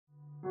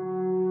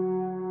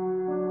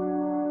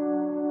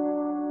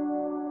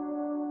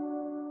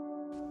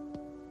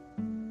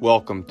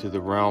Welcome to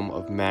the realm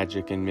of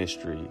magic and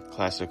mystery,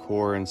 classic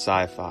horror and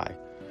sci-fi.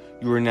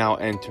 You are now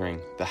entering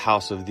the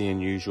House of the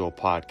Unusual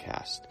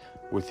podcast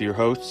with your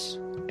hosts,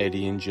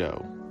 Eddie and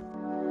Joe.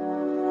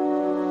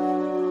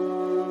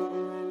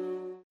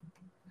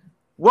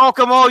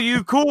 Welcome all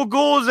you cool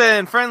ghouls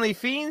and friendly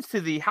fiends to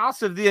the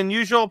House of the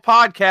Unusual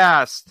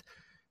podcast.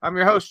 I'm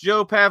your host,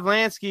 Joe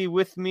Pavlansky.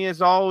 With me,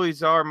 as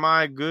always, are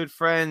my good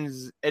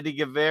friends, Eddie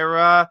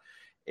Guevara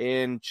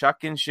and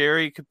Chuck and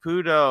Sherry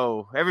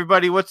Caputo.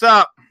 Everybody, what's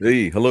up?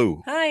 Hey,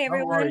 hello. Hi,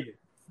 everyone.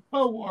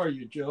 How are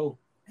you, Joe?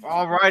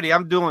 All righty,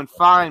 I'm doing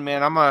fine,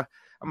 man. I'm a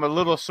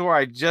little sore.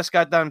 I just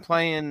got done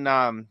playing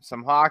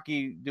some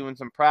hockey, doing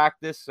some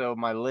practice, so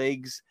my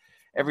legs,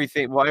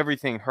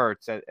 everything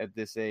hurts at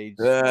this age.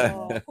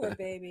 Oh, poor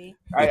baby.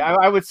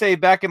 I would say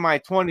back in my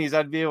 20s,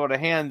 I'd be able to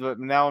handle it.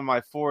 But now in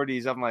my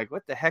 40s, I'm like,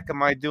 what the heck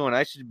am I doing?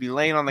 I should be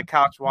laying on the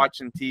couch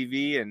watching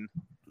TV and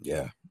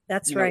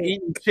That's right.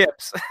 eating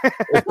chips.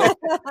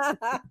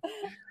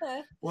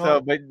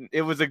 But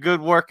it was a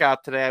good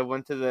workout today. I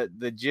went to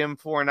the gym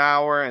for an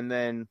hour and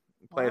then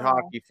played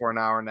hockey for an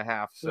hour and a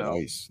half. So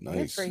nice.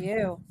 Good for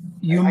you.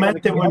 You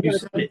meant it when you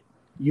said it.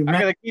 I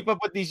gotta keep up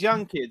with these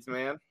young kids,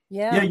 man.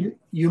 Yeah.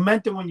 You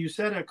meant it when you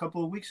said it a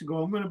couple of weeks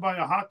ago. I'm going to buy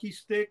a hockey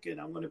stick and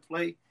I'm going to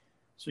play.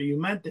 So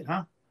you meant it,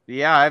 huh?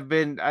 Yeah, I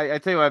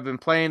tell you, I've been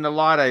playing a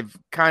lot. I've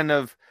kind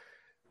of,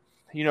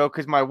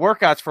 because my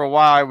workouts for a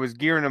while, I was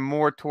gearing them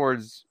more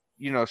towards,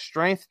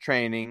 strength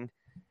training.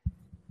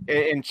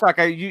 And Chuck,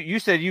 you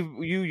said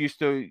you used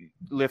to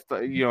lift,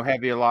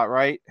 heavy a lot,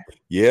 right?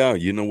 Yeah,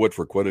 you know what?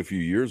 For quite a few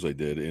years I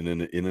did, and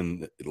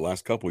in the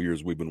last couple of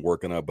years we've been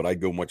working out. But I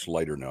go much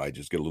lighter now. I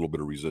just get a little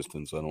bit of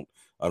resistance. I don't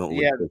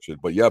really push it.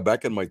 But yeah,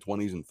 back in my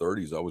 20s and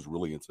 30s, I was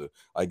really into,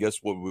 I guess,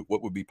 what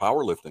would be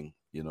powerlifting.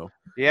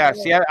 Yeah.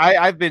 See,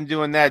 I've been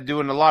doing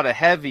a lot of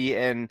heavy,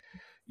 and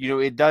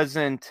it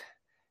doesn't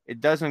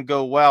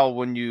go well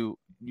when you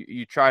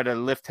try to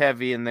lift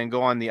heavy and then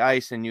go on the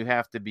ice and you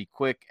have to be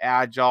quick,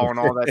 agile, and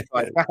all that. So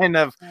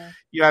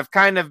I've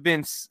kind of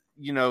been,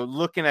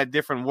 looking at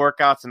different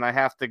workouts, and I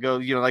have to go,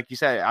 like you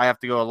said, I have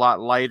to go a lot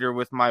lighter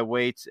with my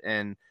weights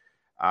and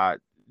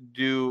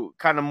do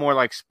kind of more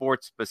like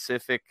sports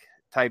specific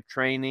type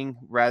training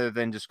rather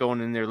than just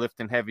going in there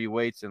lifting heavy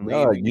weights and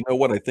leaving. You know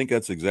what? I think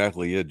that's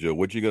exactly it, Joe.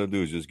 What you got to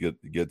do is just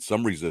get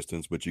some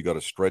resistance, but you got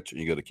to stretch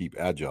and you got to keep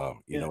agile.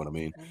 You know what I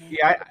mean?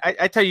 Yeah,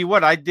 I tell you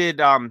what, I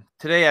did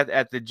today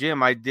at the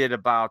gym. I did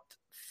about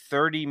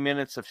 30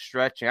 minutes of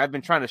stretching. I've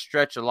been trying to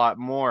stretch a lot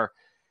more,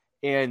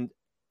 and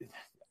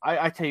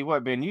I tell you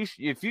what, man,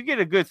 if you get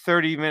a good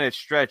 30-minute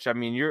stretch, I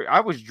mean,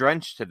 I was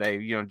drenched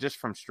today, just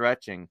from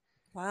stretching.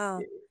 Wow,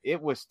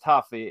 it was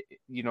tough.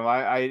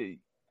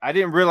 I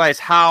didn't realize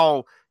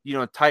how,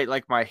 tight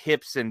like my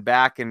hips and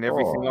back and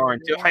everything are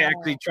until I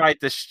actually tried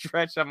to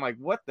stretch. I'm like,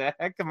 what the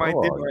heck am I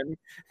doing?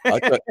 I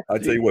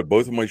tell you what,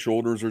 both of my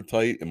shoulders are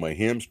tight and my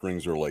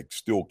hamstrings are like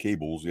steel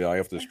cables. Yeah, I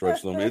have to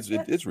stretch them.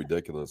 It's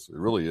ridiculous. It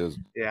really is.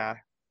 Yeah.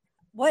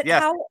 What?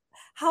 Yeah.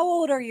 How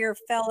old are your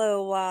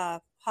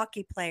fellow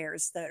hockey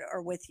players that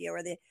are with you?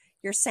 Are they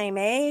your same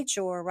age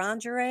or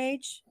around your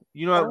age?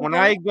 When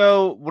I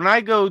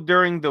go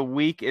during the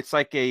week, it's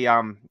like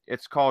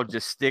it's called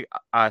just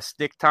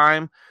stick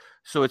time.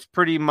 So it's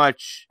pretty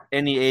much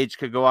any age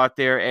could go out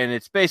there, and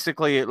it's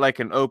basically like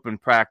an open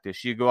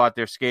practice. You go out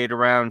there, skate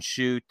around,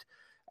 shoot.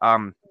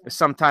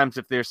 Sometimes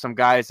if there's some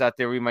guys out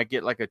there, we might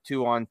get like a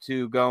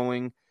 2-on-2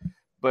 going.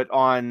 But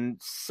on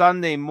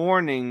Sunday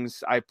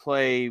mornings, I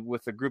play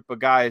with a group of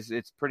guys.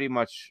 It's pretty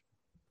much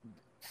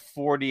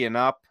 40 and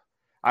up.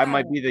 I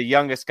might be the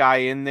youngest guy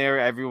in there.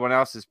 Everyone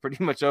else is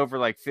pretty much over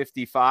like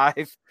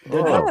 55.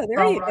 Oh,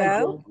 there you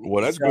go.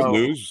 Well, that's good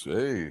news.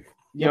 Hey,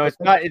 it's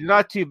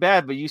not too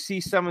bad, but you see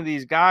some of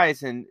these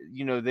guys, and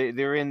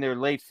they're in their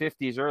late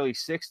 50s, early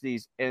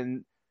 60s,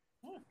 and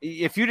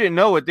if you didn't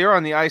know it, they're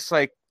on the ice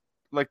like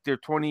they're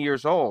 20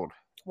 years old.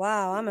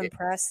 Wow, I'm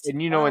impressed.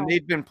 And and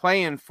they've been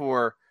playing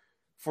for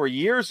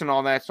years and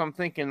all that. So I'm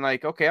thinking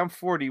like, okay, I'm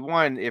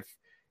 41. If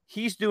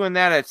he's doing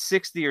that at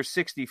 60 or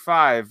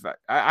 65,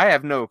 I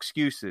have no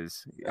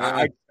excuses.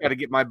 I got to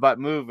get my butt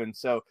moving.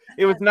 So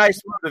it was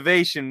nice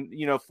motivation,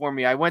 for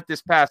me. I went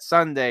this past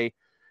Sunday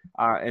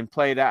and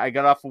played. I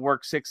got off of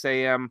work 6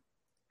 a.m.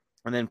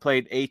 and then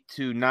played 8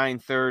 to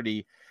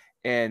 9:30.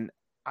 And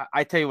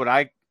I tell you what,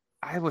 I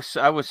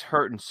was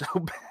hurting so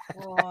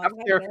bad. Oh,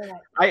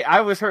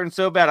 I was hurting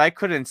so bad I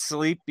couldn't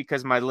sleep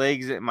because my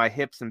legs and my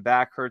hips and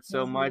back hurt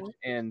so much.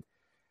 And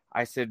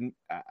I said,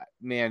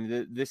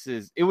 man,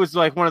 it was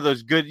like one of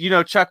those good,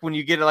 Chuck, when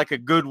you get like a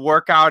good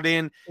workout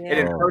in and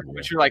it hurts,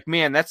 but you're like,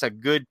 man, that's a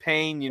good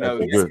pain,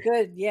 It's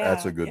good. Yeah.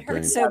 That's a good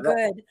pain. So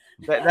good.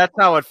 That's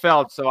how it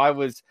felt. So I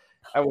was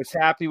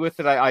happy with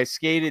it. I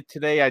skated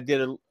today. I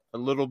did a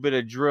little bit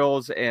of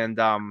drills, and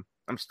I'm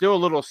still a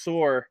little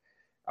sore.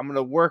 I'm going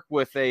to work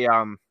with a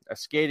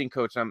skating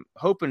coach. I'm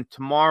hoping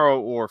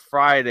tomorrow or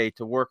Friday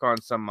to work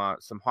on some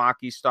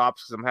hockey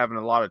stops because I'm having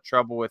a lot of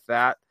trouble with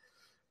that.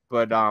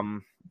 But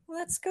well,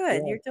 that's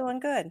good. You're doing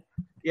good.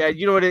 Yeah,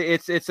 you know what?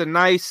 It's a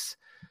nice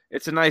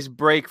it's a nice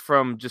break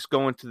from just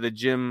going to the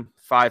gym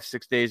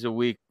 5-6 days a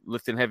week,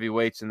 lifting heavy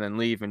weights and then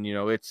leaving.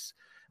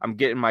 I'm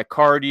getting my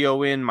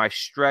cardio in, my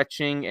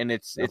stretching, and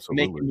it's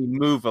making me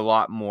move a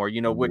lot more,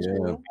 which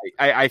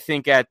I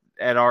think at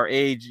our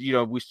age,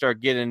 we start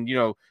getting,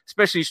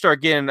 especially you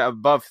start getting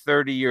above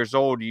 30 years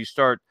old, you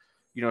start,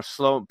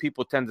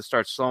 people tend to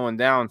start slowing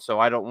down.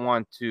 So I don't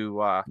want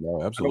to, I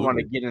don't want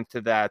to get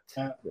into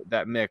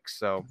that mix.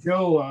 So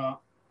Joe,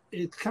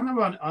 it's kind of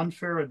an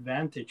unfair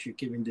advantage you're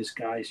giving these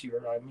guys.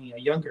 You're, a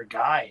younger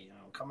guy,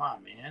 come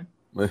on, man.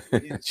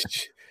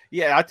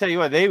 Yeah, I'll tell you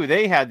what,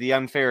 they had the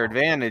unfair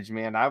advantage,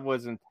 man. I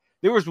wasn't.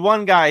 There was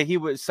one guy, he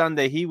was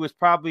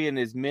probably in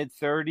his mid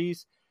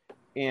 30s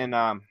and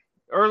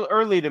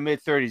early to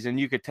mid 30s, and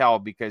you could tell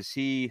because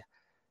he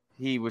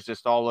was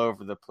just all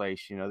over the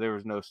place. There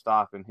was no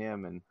stopping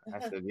him, and I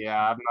said,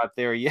 "Yeah, I'm not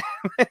there yet."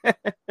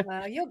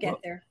 Well, you'll get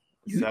there.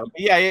 So,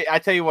 yeah, I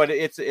tell you what,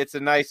 it's a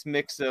nice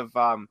mix of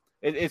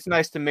it's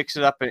nice to mix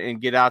it up and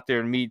get out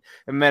there and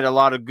met a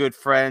lot of good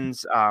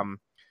friends.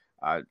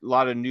 A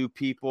lot of new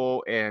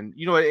people, and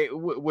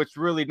what's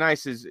really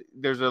nice is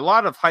there's a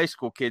lot of high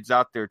school kids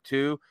out there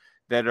too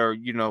that are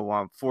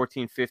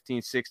 14,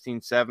 15, 16,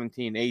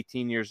 17,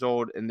 18 years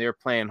old, and they're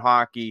playing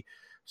hockey.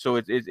 So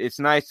it's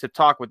nice to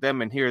talk with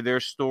them and hear their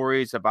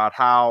stories about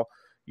how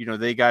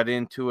they got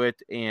into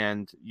it,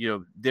 and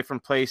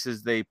different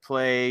places they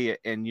play,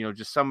 and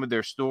just some of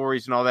their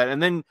stories and all that.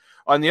 And then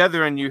on the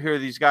other end, you hear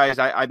these guys.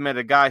 I met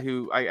a guy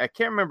who I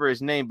can't remember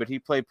his name, but he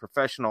played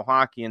professional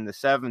hockey in the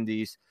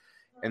 70s.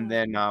 And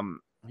then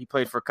he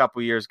played for a couple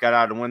of years, got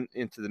out and went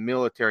into the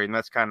military. And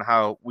that's kind of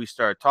how we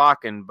started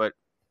talking. But,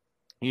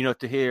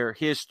 to hear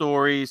his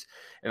stories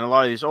and a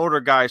lot of these older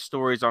guys'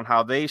 stories on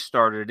how they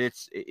started,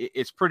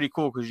 it's pretty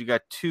cool because you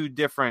got two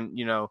different,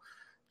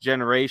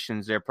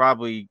 generations. They're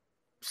probably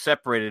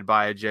separated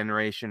by a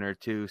generation or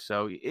two.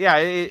 So, yeah,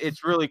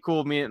 it's really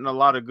cool meeting a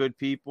lot of good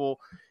people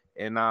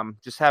and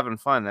just having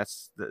fun.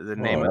 That's the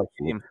name of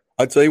the team.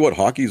 I tell you what,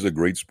 hockey is a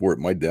great sport.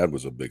 My dad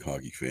was a big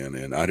hockey fan.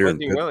 And out here in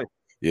really?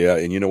 Yeah,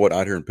 and you know what?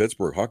 Out here in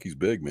Pittsburgh, hockey's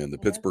big, man. The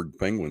Pittsburgh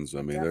Penguins,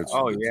 I mean, that's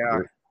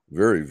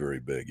very, very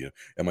big. Yeah,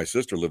 and my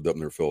sister lived up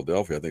near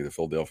Philadelphia. I think the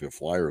Philadelphia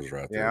Flyers are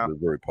out there. Yeah. They're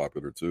very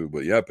popular too.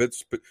 But yeah,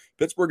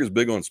 Pittsburgh is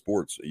big on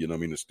sports. The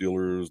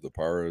Steelers, the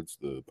Pirates,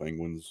 the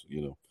Penguins.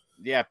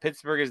 Yeah,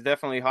 Pittsburgh is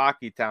definitely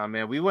hockey town,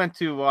 man. We went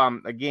to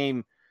a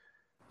game,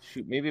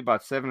 maybe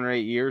about 7 or 8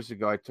 years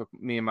ago. I took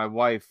me and my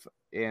wife,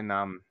 and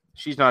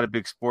she's not a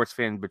big sports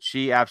fan, but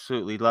she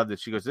absolutely loved it.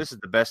 She goes, "This is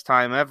the best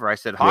time ever." I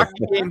said,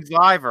 "Hockey games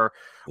live are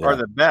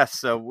the best."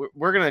 So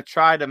we're going to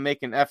try to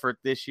make an effort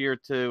this year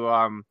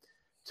to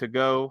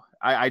go.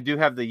 I do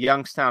have the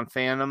Youngstown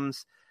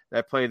Phantoms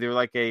that play. They're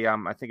like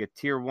I think a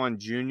Tier 1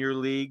 junior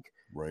league,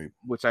 right?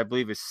 Which I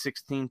believe is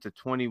 16 to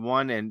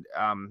 21. And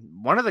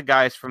one of the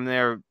guys from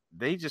there,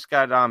 they just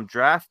got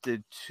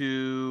drafted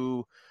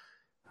to.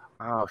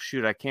 Oh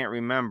shoot, I can't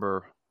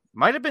remember.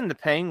 Might have been the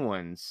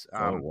Penguins.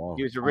 Wow.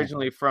 He was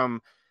originally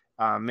from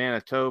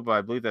Manitoba.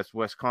 I believe that's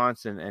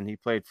Wisconsin, and he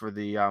played for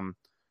the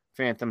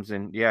Phantoms.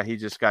 And, yeah, he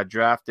just got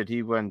drafted.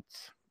 He went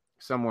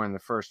somewhere in the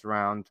first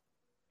round.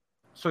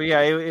 So,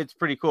 yeah, it's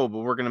pretty cool. But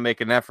we're going to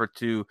make an effort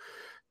to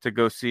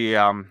go see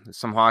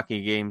some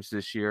hockey games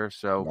this year.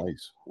 So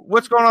nice.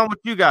 What's going on with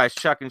you guys,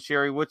 Chuck and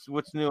Sherry? What's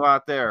new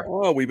out there?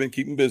 Oh, we've been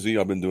keeping busy.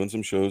 I've been doing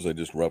some shows. I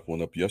just wrapped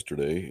one up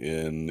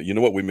yesterday, and you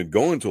know what? We've been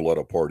going to a lot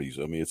of parties.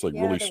 I mean, it's like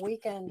really. The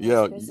weekend.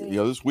 Yeah,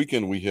 this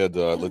weekend we had.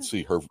 Let's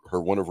see,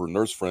 one of her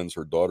nurse friends,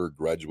 her daughter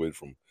graduated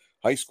from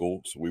high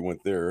school, so we went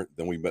there.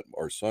 Then we met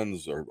our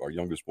sons. Our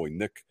youngest boy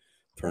Nick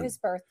for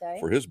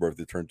his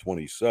birthday turned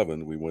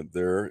 27. We went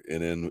there,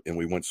 and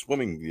we went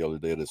swimming the other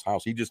day at his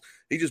house. He just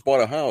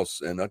bought a house,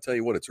 and I tell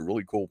you what, it's a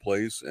really cool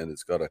place, and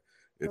we're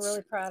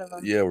really proud of him.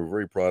 Yeah, we're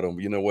very proud of him.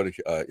 You know what?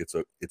 It's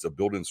a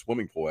built-in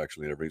swimming pool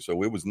actually, and everything.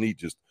 So it was neat,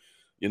 just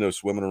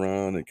swimming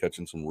around and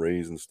catching some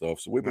rays and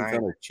stuff. So we've been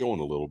kind of chilling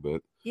a little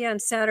bit. Yeah,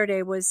 and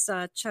Saturday was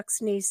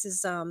Chuck's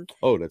niece's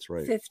oh, that's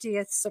right,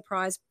 50th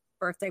surprise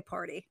birthday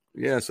party.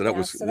 Yeah, so that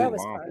was fun.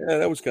 Yeah,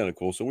 that was kind of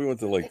cool. So we went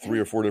to like 3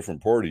 or 4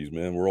 different parties,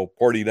 man. We're all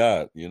partied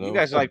out, You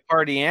guys are like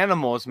party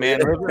animals,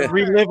 man.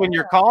 Reliving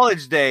your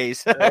college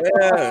days. Yeah,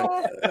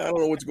 I don't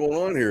know what's going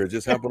on here. It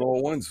just happened all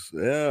at once.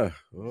 Yeah.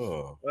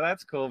 Oh. Well,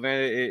 that's cool,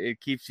 man.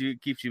 It keeps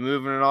you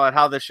moving and all that.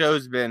 How the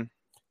show's been?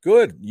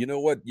 Good. You know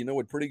what?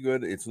 Pretty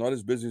good. It's not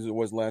as busy as it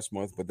was last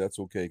month, but that's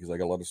okay because I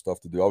got a lot of stuff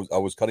to do. I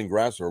was cutting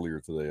grass earlier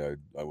today.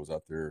 I was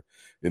out there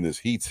in this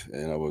heat,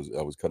 and I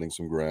was cutting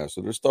some grass.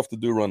 So there's stuff to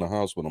do around the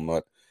house when I'm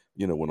not,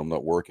 when I'm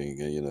not working.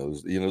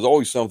 There's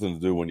always something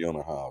to do when you're in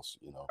a house.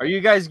 Are you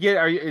guys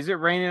is it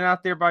raining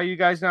out there by you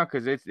guys now?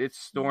 Because it's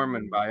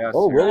storming by us.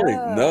 Oh, really?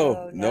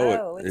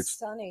 No, it's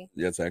sunny.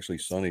 Yeah, it's actually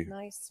sunny.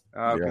 Nice.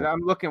 Because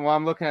I'm looking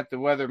at the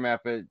weather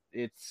map.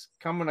 It's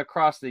coming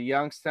across the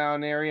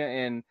Youngstown area,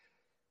 and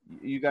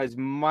you guys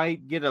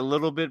might get a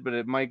little bit, but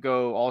it might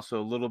go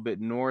also a little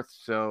bit north.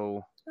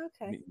 So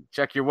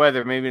check your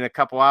weather. Maybe in a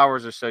couple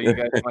hours or so, you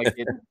guys might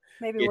get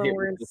maybe when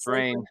we're in this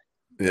rain.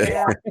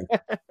 Yeah.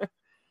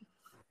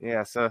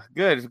 Yeah, so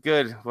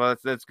good. Well,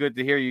 that's good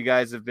to hear. You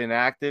guys have been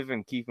active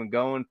and keeping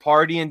going,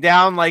 partying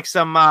down like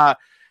some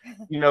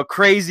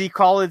crazy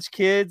college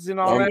kids and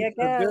all that.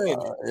 Good.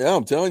 Yeah,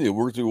 I'm telling you,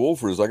 we're too old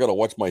for this. I got to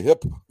watch my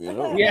hip.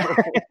 Yeah,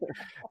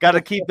 got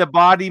to keep the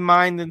body,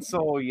 mind, and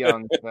soul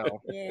young.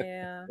 So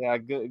yeah,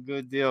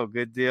 good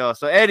deal.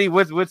 So Eddie,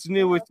 what's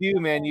new with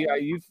you, man?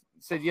 You've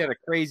said you had a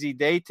crazy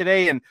day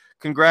today, and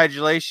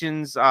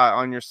congratulations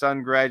on your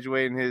son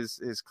graduating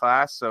his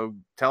class. So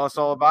tell us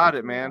all about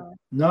it, man.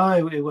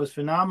 No, it was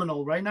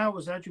phenomenal. Right now, I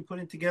was actually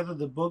putting together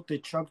the book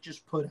that Chuck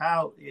just put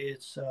out.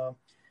 It's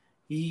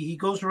he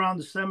goes around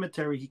the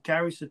cemetery. He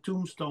carries the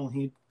tombstone.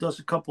 He does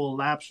a couple of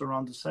laps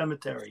around the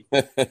cemetery.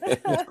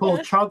 It's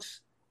called Chuck's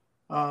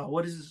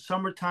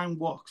Summertime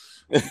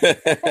Walks.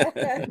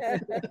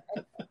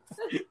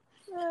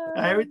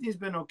 Everything's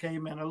been okay,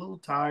 man. A little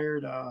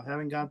tired.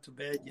 Haven't gone to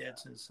bed yet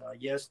since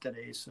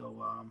yesterday,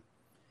 so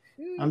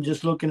I'm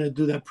just looking to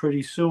do that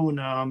pretty soon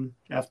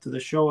after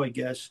the show, I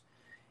guess.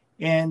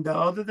 And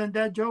other than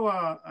that, Joe,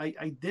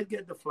 I did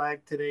get the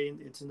flag today.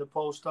 It's in the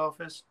post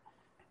office,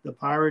 the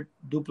pirate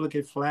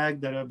duplicate flag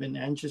that I've been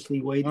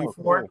anxiously waiting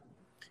for. Cool.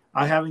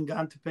 I haven't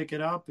gone to pick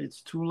it up.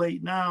 It's too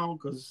late now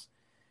because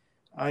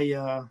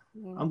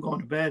I'm going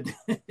to bed.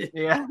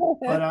 Yeah.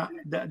 But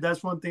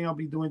that's one thing I'll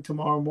be doing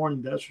tomorrow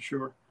morning. That's for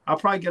sure. I'll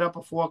probably get up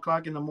at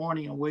 4:00 in the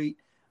morning and wait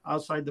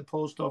outside the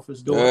post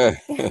office door.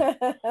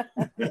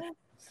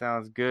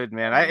 Sounds good,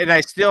 man.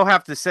 I still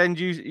have to send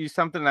you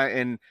something.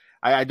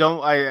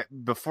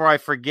 Before I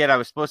forget, I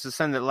was supposed to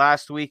send it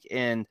last week,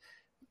 and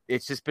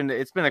it's been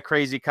a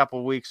crazy couple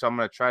of weeks. So I'm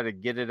going to try to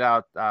get it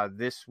out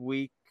this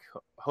week,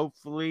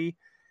 hopefully.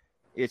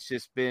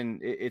 It's been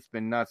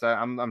nuts.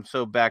 I'm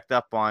so backed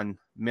up on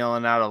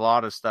mailing out a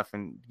lot of stuff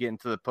and getting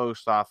to the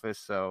post office.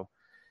 So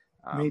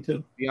me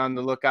too. Be on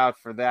the lookout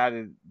for that.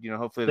 And,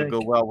 hopefully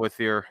it'll go well with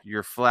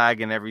your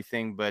flag and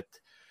everything. But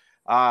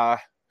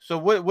so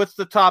what's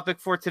the topic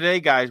for today,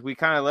 guys? We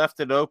kind of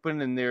left it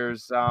open, and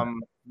there's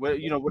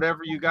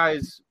wherever you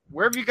guys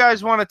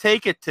want to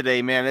take it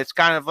today, man. It's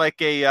kind of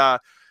like a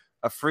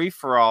free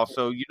for all.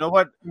 So you know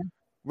what?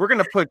 We're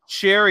going to put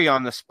Sherry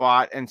on the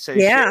spot and say,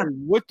 Sherry,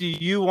 what do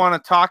you want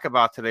to talk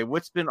about today?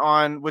 What's been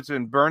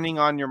burning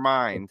on your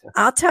mind?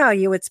 I'll tell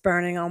you what's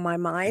burning on my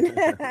mind.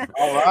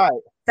 All right.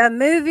 The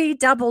movie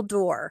Double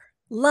Door.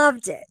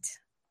 Loved it.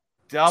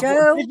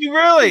 Joe, did you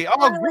really?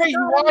 Oh, great.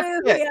 You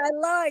watched it. I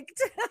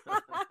liked.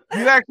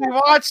 You actually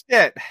watched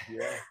it.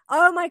 Yeah.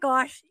 Oh, my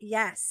gosh.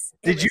 Yes.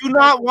 Did you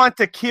not want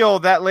to kill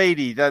that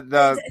lady,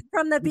 the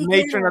from the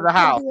beginning, matron of the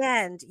house? The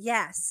end.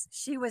 Yes.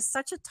 She was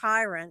such a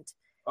tyrant.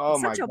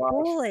 Oh, such a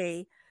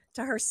bully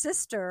to her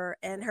sister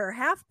and her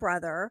half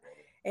brother,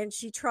 and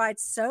she tried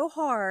so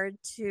hard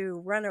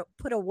to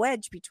put a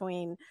wedge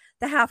between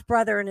the half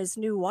brother and his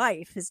new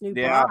wife, his new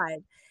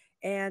bride,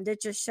 and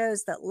it just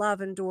shows that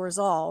love endures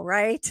all,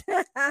 right?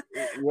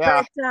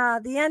 Yeah.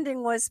 But the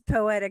ending was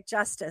poetic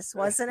justice,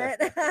 wasn't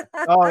it?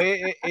 Oh,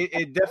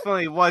 it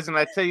definitely was, and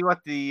I tell you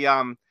what, the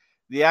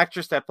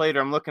actress that played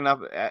her, I'm looking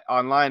up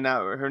online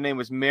now. Her name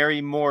was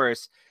Mary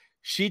Morris.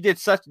 Did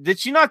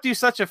she not do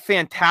such a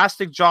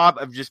fantastic job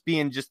of just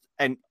being just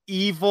an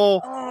evil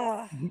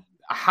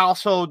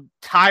household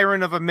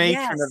tyrant of a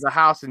matron of the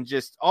house, and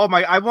just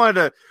I wanted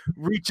to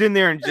reach in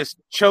there and just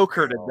choke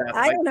her to death.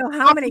 I don't know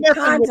how many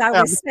times I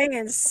was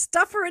saying,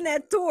 stuff her in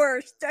that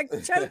door,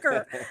 choke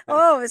her.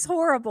 Oh, it was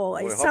horrible.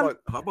 Boy,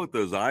 how about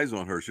those eyes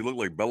on her? She looked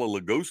like Bela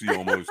Lugosi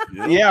almost.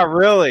 Yeah,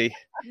 really.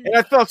 And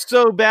I felt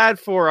so bad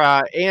for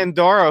Ann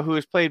Darrow, who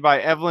was played by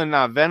Evelyn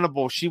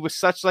Venable. She was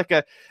such like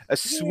a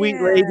sweet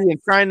lady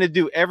and trying to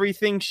do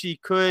everything she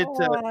could.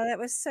 That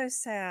was so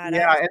sad.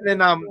 Yeah, and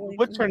then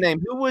what's her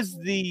name? Who was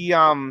the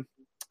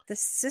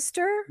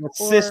sister?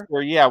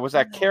 Sister, yeah. Was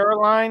that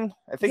Caroline?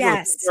 I think it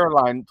was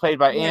Caroline, played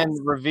by Anne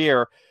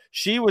Revere.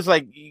 She was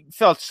like,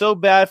 felt so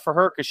bad for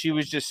her because she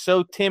was just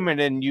so timid,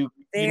 and you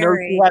had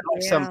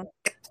like some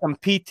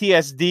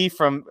PTSD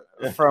from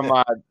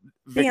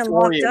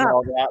Victoria and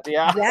all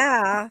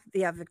that.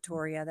 Yeah,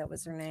 Victoria, that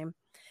was her name.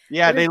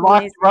 Yeah, they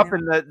locked her up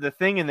in the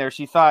thing in there.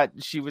 She thought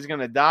she was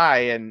gonna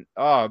die, and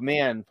oh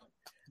man,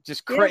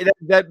 just crazy.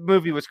 That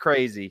movie was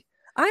crazy.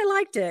 I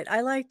liked it.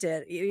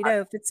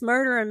 If it's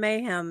murder and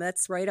mayhem,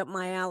 that's right up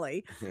my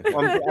alley.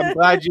 Well, I'm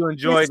glad you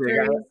enjoyed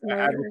it.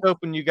 I was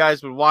hoping you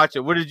guys would watch it.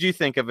 What did you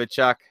think of it,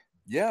 Chuck?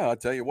 Yeah, I'll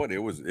tell you what, it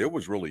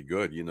was really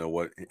good. You know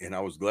what? And I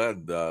was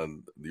glad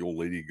the old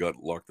lady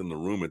got locked in the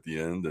room at the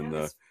end,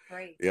 and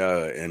great.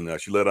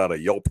 And she let out a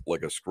yelp,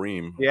 like a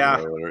scream.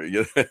 Yeah,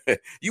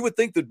 you would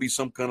think there'd be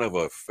some kind of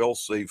a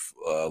fail-safe,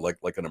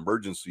 like an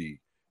emergency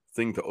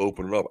thing to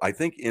open it up. I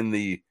think in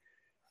the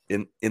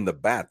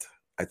bat,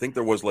 I think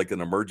there was like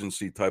an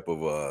emergency type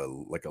of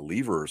like a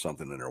lever or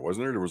something in there,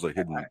 wasn't there? There was a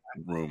hidden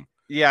room.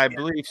 Yeah, I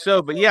believe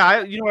so. But yeah,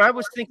 I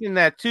was thinking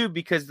that too,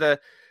 because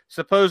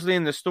supposedly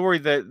in the story,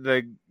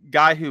 the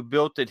guy who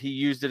built it, he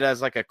used it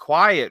as like a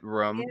quiet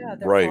room. Yeah,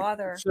 right.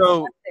 Father.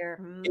 So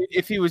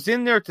if he was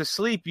in there to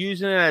sleep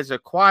using it as a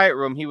quiet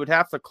room, he would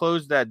have to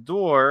close that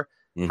door.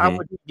 Mm-hmm. How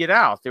would he get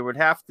out? There would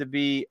have to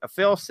be a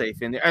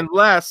failsafe in there,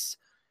 unless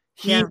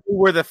he knew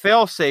where the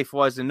failsafe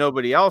was and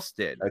nobody else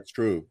did. That's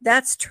true.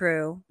 That's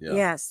true. Yeah.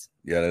 Yes.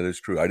 Yeah, that is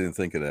true. I didn't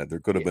think of that. There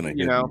could have been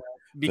a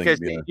because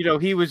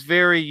he was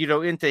very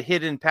into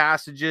hidden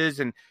passages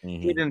and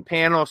hidden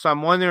panels. So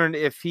I'm wondering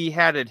if he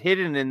had it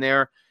hidden in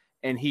there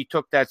and he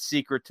took that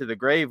secret to the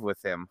grave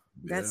with him.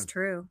 That's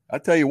true. I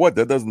tell you what,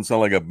 that doesn't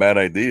sound like a bad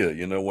idea.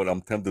 You know what?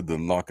 I'm tempted to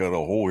knock out a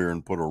hole here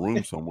and put a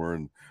room somewhere.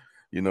 And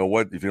you know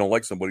what? If you don't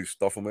like somebody,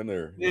 stuff them in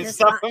there.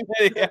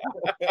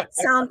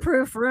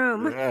 Soundproof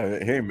room.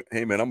 Yeah.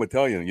 Hey, man, I'm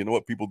Italian. You know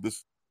what? People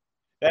just.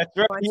 That's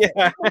right.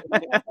 Yeah.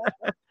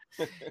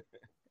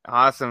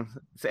 Awesome.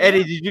 So,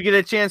 Eddie, did you get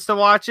a chance to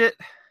watch it?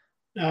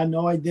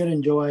 No, I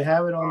didn't, Joe. I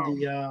have it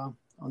on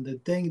the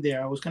thing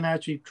there. I was gonna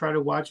actually try to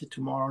watch it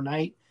tomorrow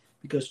night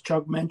because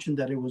Chuck mentioned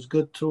that it was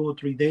good 2 or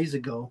 3 days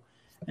ago,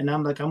 and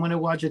I'm like, I'm gonna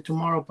watch it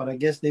tomorrow, but I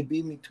guess they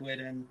beat me to it,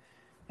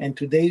 and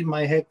today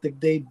my hectic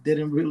day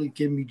didn't really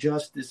give me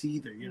justice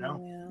either, you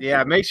know.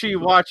 Yeah, make sure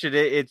you watch it.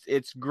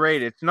 It's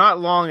great. It's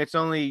not long. It's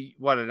only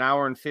an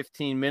hour and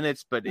 15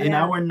 minutes, but an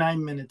hour and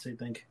 9 minutes, I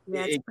think.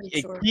 Yeah, it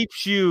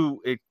keeps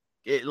you it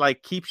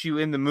keeps you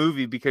in the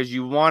movie because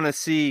you want to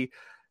see,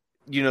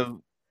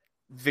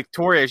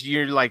 Victoria.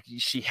 You're like,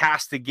 she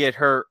has to get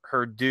her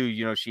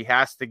due. She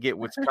has to get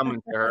what's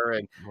coming to her,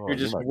 and you're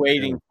just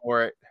waiting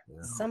for it.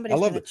 Yeah.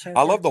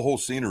 I love the whole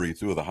scenery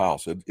through the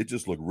house. It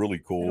just looked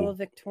really cool. Little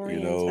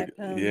Victorian type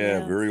home,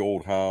 very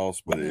old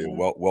house, but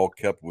well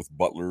kept with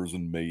butlers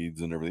and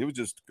maids and everything. It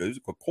was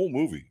a cool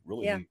movie.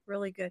 Really, neat.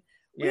 Really good.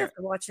 We have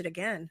to watch it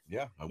again.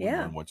 Yeah, I wouldn't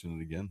mind watching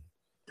it again.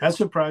 That's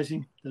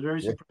surprising. That's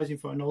very surprising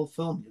for an old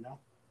film,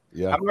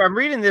 Yeah, I'm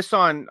reading this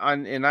on,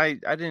 and I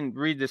didn't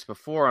read this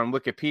before on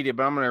Wikipedia,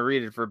 but I'm going to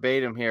read it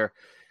verbatim here.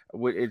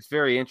 It's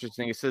very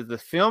interesting. It says the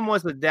film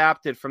was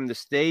adapted from the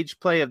stage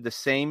play of the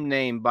same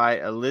name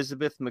by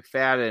Elizabeth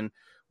McFadden,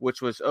 which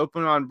was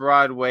opened on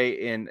Broadway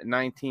in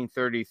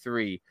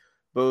 1933.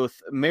 Both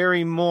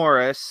Mary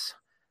Morris,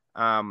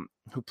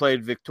 who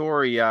played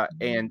Victoria,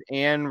 and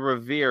Anne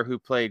Revere, who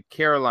played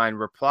Caroline,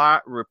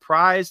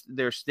 reprised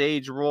their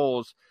stage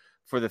roles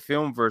for the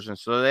film version.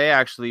 So they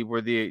actually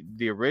were the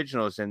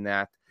originals in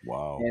that.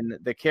 Wow. And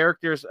the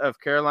characters of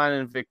Caroline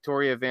and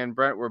Victoria Van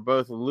Brent were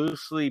both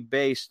loosely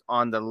based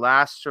on the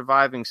last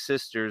surviving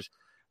sisters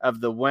of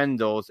the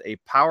Wendells, a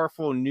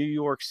powerful New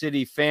York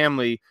City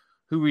family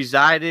who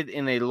resided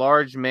in a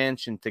large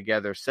mansion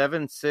together,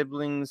 7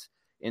 siblings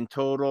in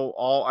total,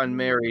 all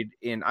unmarried,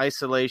 in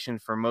isolation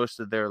for most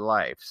of their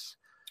lives.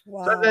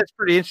 Wow. So that's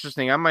pretty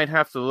interesting. I might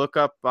have to look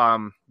up,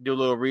 do a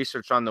little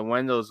research on the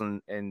Wendells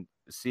and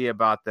see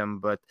about them.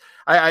 But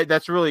I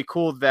that's really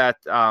cool that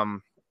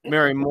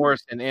Mary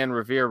Morris and Anne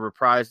Revere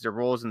reprised their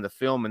roles in the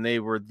film, and they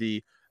were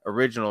the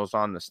originals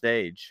on the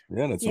stage.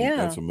 Yeah,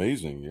 that's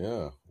amazing.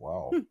 Yeah,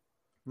 wow.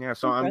 Yeah,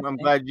 so I'm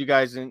glad you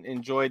guys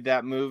enjoyed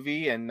that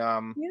movie, and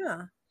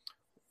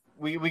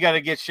we got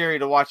to get Sherry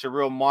to watch a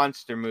real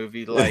monster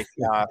movie like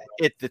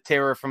It, the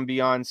Terror from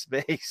Beyond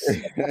Space.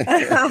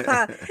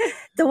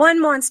 The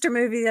one monster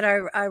movie that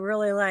I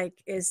really like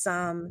is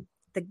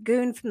the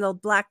Goon from the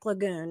Black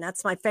Lagoon.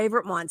 That's my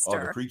favorite monster.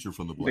 Oh, the creature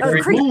from the Black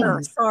Lagoon.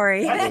 Creature,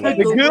 sorry.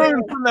 The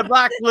Goon from the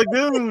Black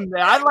Lagoon.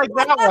 I like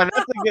that one.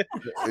 That's a good.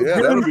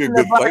 Yeah, that would be a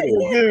good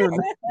title.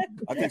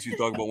 I think she's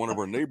talking about one of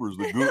our neighbors,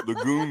 the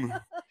Goon.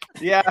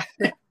 Yeah.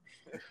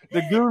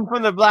 The Goon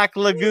from the Black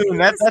Lagoon.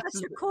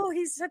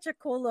 He's such a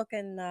cool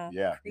looking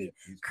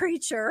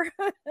creature.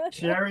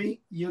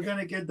 Sherry, you're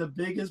gonna get the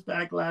biggest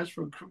backlash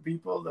from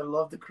people that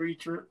love the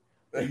creature.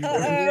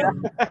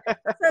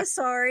 So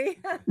sorry.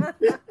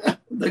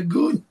 The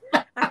Goon.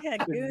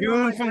 The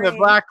Goon from the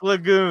Black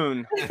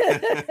Lagoon.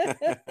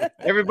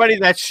 Everybody,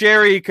 that's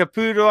Sherry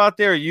Caputo out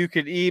there. You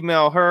could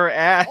email her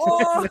at.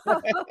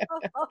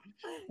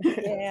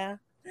 Yeah.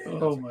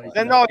 Oh my God.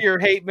 Send all your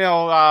hate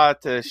mail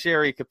to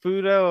Sherry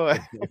Caputo.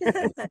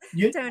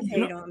 Don't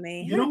hate on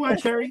me. You know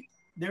what, Sherry?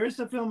 There is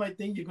a film I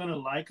think you're gonna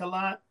like a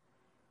lot,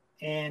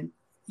 and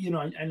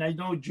and I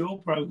know Joe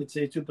probably would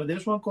say too, but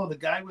there's one called The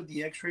Guy with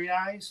the X-Ray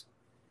Eyes.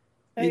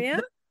 Oh, yeah,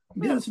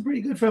 it's a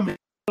pretty good film. It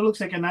looks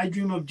like an I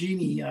Dream of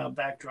Jeannie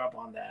backdrop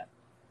on that.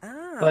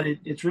 But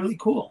it's really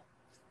cool.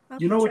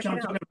 You know what I'm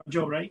talking about,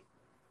 Joe, right?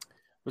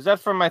 Was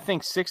that from, I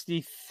think,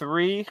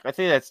 63? I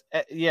think that's,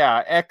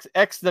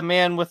 X the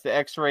Man with the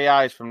X-Ray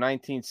Eyes from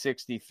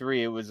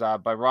 1963. It was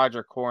by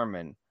Roger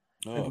Corman.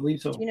 I believe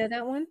so. Do you know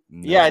that one?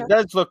 Yeah, it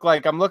does look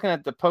like, I'm looking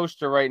at the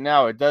poster right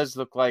now. It does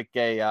look like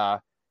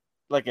a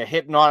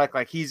hypnotic,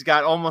 like he's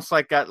got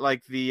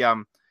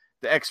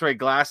the X-ray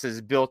glasses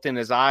built in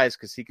his eyes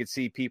because he could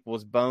see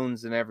people's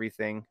bones and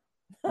everything.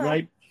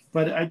 Right.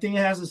 But I think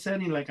it has a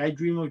setting like I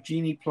Dream of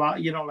Jeannie plot,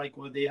 like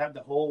where they have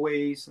the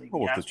hallways. Like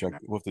we'll have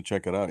to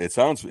check it out. It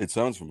sounds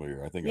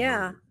familiar. I think.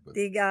 Yeah,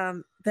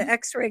 the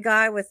X-ray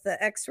guy with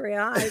the X-ray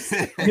eyes.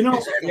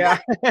 Yeah.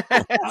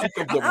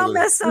 I'll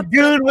mess up.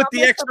 Goon with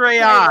the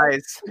X-ray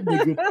eyes.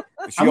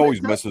 She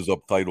always messes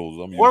up titles.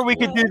 Or we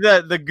could do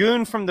the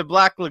Goon from the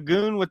Black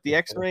Lagoon with the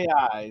X-ray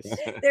eyes.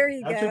 There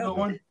you go. That's a good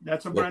one.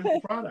 That's a brand new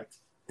product.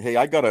 Hey,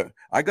 I got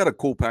a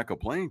cool pack of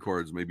playing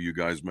cards. Maybe you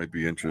guys might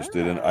be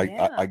interested. And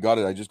I got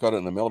it. I just got it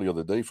in the mail the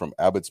other day from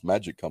Abbott's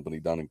Magic Company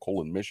down in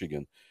Colon,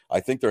 Michigan. I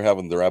think they're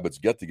having their Abbott's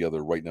get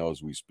together right now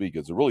as we speak.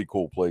 It's a really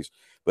cool place.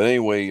 But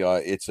anyway,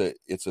 it's a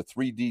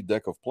 3D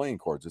deck of playing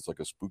cards. It's like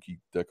a spooky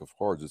deck of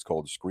cards. It's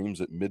called Screams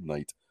at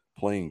Midnight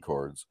Playing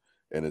Cards.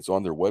 And it's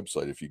on their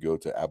website. If you go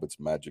to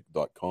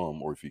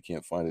abbotsmagic.com, or if you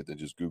can't find it, then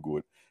just Google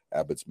it,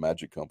 Abbott's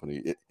Magic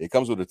Company. It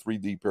comes with a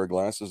 3D pair of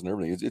glasses and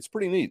everything. It's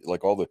pretty neat.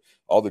 Like all the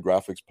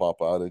graphics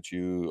pop out at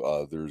you.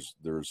 There's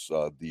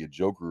the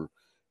Joker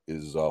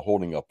is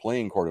holding a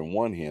playing card in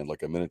one hand,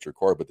 like a miniature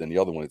card, but then the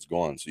other one it's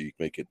gone. So you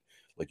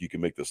can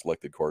make the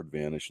selected card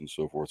vanish and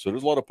so forth. So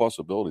there's a lot of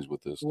possibilities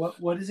with this.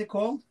 What is it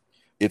called?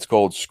 It's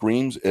called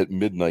Screams at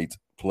Midnight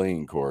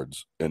Playing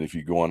Cards. And if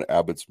you go on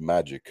Abbott's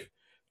Magic,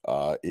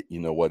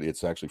 you know what?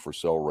 It's actually for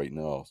sale right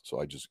now.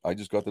 So I just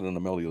got that in the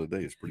mail the other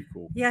day. It's pretty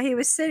cool. Yeah, he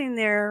was sitting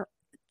there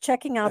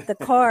checking out the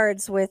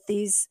cards with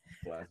these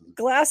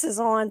glasses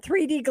on,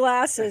 3D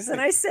glasses,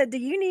 and I said, "Do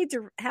you need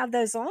to have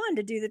those on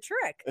to do the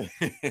trick?"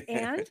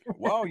 And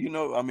well,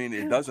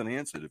 it does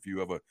enhance it. If you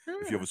have a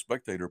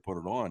spectator put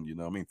it on,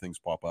 things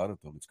pop out at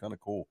them. It's kind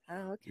of cool.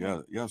 Oh,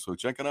 okay. Yeah. So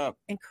check it out.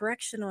 And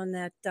correction on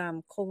that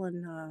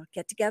Colon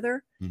get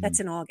together. Mm-hmm. That's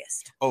in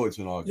August. Oh, it's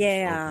in August.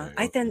 Yeah,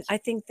 okay. I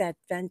think that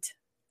vent.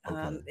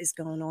 Is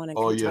going on in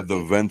Kentucky. Kentucky.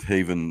 The Vent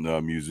Haven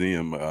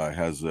Museum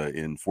has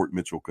in Fort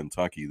Mitchell,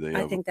 Kentucky.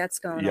 I think that's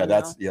going on.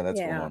 That's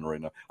going on right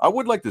now. I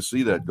would like to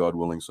see that, God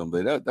willing,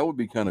 someday. That would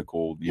be kind of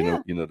cool, you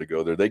know, to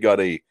go there.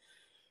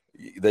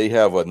 They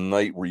have a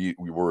night where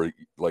were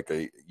like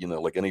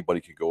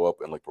anybody could go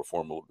up and like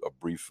perform a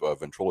brief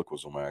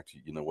ventriloquism act.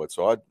 You know what?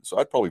 So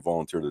I'd probably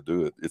volunteer to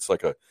do it. It's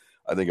like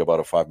I think about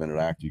a 5-minute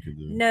act you can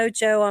do. No,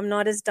 Joe, I'm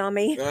not as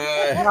dummy. Boy,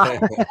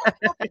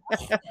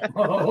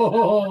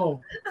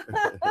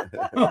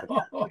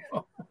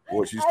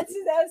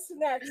 that's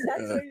next.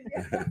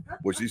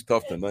 Boy, she's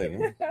tough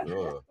tonight,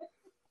 huh?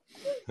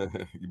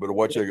 You better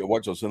watch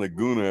us send a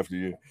goon after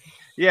you.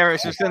 Yeah,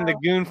 it's just send the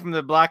goon from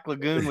the Black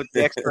Lagoon with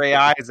the X-ray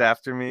eyes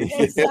after me.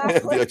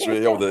 Exactly.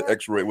 the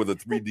X-ray with a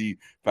 3D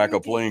pack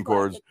of playing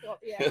cards.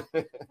 Yeah,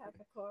 pack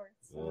of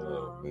cards.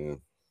 Oh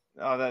man.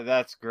 Oh,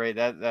 that's great.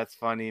 That's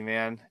funny,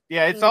 man.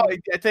 Yeah, it's all.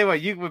 I tell you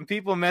what, when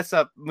people mess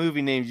up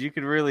movie names, you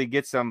could really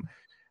get some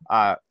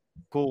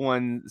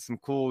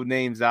cool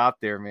names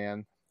out there,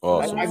 man. Oh,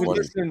 I was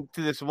listening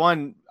to this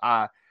one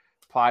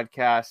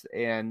podcast,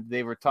 and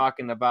they were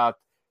talking about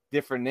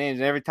different names,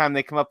 and every time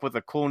they come up with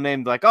a cool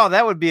name, like, oh,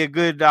 that would be a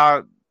good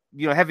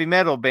heavy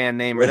metal band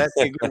name, or that's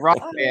a good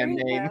rock band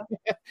name.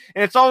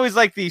 And it's always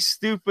like these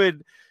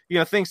stupid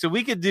things. So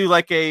we could do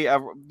like we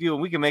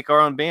can make our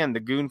own band,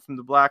 the Goon from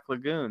the Black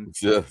Lagoon.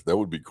 Yeah, that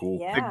would be cool.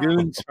 Yeah. The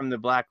Goons from the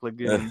Black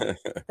Lagoon.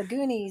 The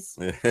Goonies.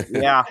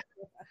 Yeah.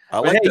 I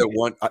like that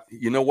one.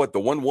 You know what? The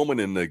one woman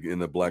in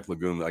the Black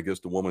Lagoon, I guess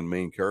the woman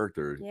main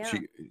character,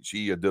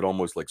 she did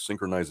almost like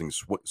synchronized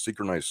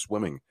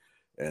swimming,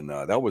 and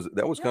that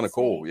was kind of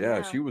cool.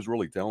 Yeah, she was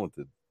really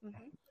talented.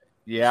 Mm-hmm.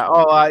 Yeah.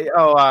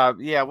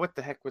 Yeah. What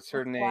the heck was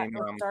her name?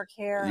 Dark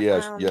hair.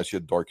 Yeah, she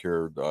had dark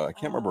hair. I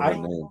can't remember her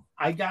name.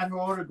 I got her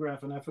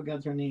autograph and I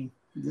forgot her name.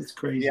 It's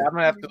crazy. Yeah, I'm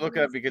gonna have to look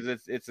it up because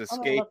it's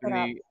escaping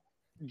me.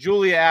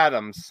 Julia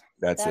Adams.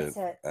 That's it.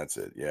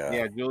 Yeah.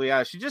 Yeah,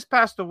 Julia. She just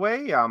passed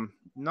away.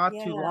 Not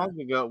too long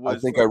ago. I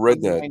think I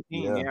read that.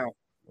 Yeah.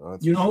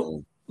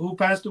 Oh, who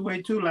passed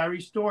away too? Larry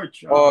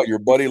Storch. Oh, your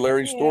buddy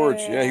Larry Storch.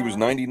 Yeah, he was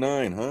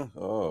 99, huh?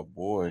 Oh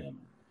boy.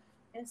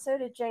 And so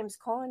did James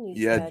Caan.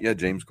 Yeah,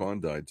 James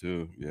Caan died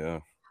too. Yeah.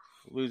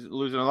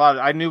 Losing a lot.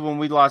 I knew when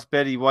we lost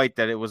Betty White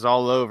that it was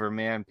all over,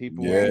 man.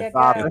 People were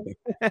stopping.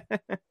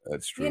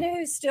 That's true. You know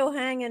who's still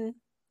hanging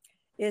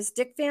is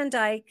Dick Van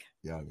Dyke.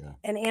 Yeah.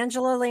 And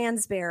Angela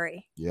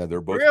Lansbury. Yeah,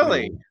 they're both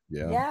really.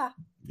 Yeah.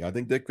 I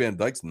think Dick Van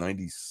Dyke's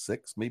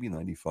 96, maybe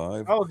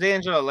 95. Oh,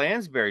 Angela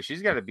Lansbury.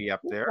 She's got to be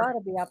up there. Got to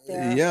be up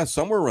there. Yeah,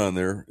 somewhere around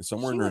there.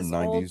 Somewhere in her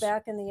 90s. Old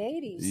back in the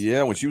 80s.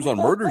 Yeah, when she was on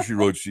Murder, She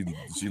Wrote, she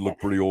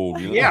looked pretty old.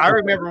 Yeah, I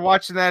remember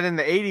watching that in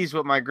the 80s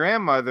with my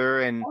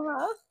grandmother. And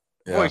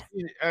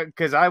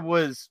because I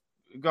was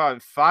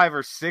 5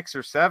 or 6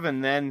 or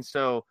 7 then.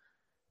 So,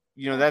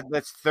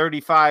 that's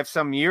 35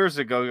 some years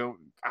ago.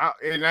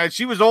 And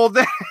she was old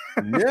then.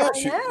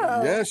 She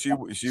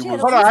was.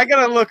 Hold on, I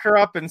gotta look her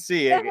up and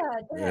see it.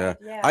 Yeah.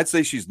 I'd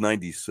say she's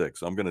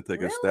 96. I'm gonna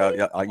take a stab.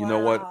 Yeah, you know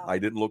what? I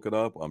didn't look it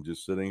up. I'm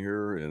just sitting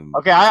here and.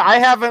 Okay, I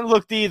haven't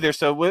looked either.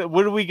 So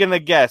what are we gonna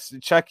guess,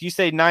 Chuck? You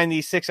say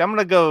 96. I'm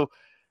gonna go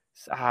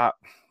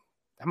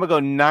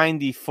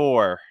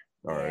 94.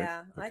 All right.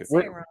 Yeah, I'd say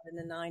around in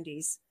the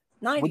 90s.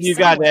 What do you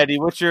got, Eddie?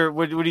 What are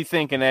you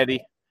thinking,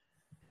 Eddie?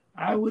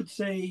 I would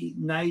say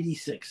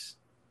 96.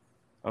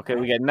 Okay,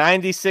 we got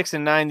 96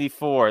 and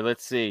 94.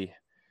 Let's see.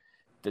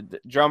 The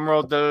drum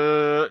roll,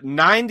 the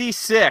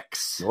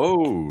 96.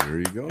 Oh, there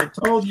you go. I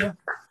told you.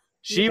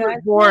 She was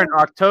born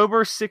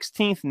October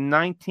 16th,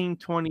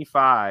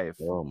 1925.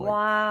 Oh,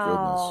 my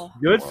goodness.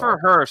 Good for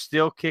her,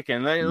 still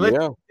kicking. Let's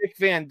Dick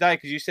Van Dyke,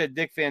 because you said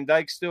Dick Van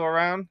Dyke's still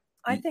around?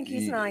 I think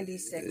he's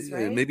 96,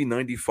 right? Maybe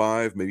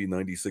 95, maybe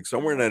 96,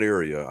 somewhere in that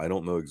area. I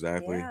don't know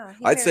exactly. Yeah,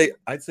 I'd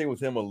say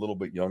with him a little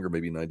bit younger,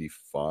 maybe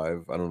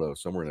 95. I don't know,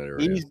 somewhere in that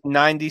area. He's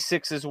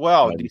 96 as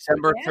well. 96.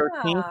 December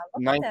 13th,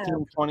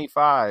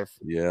 1925.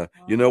 Yeah.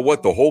 You know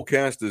what? The whole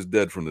cast is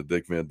dead from the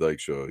Dick Van Dyke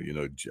Show.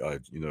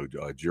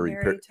 Jerry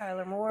Mary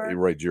Tyler Moore.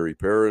 Right, Jerry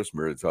Paris,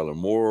 Mary Tyler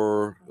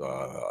Moore,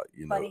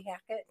 Buddy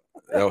Hackett.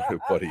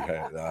 Buddy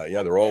Hackett.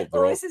 Yeah, they're all.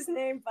 What was his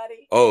name,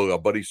 Buddy? Oh,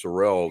 Buddy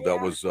Sorrell. Yeah.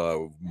 That was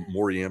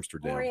Maury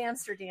Amsterdam. Maury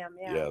Amsterdam.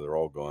 Yeah. Yeah, they're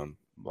all gone.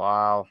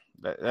 Wow,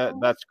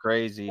 that's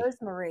crazy.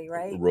 Rosemary,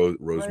 right?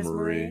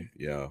 Rosemary.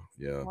 Yeah.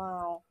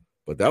 Wow.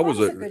 But that was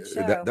a good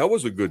show. That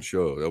was a good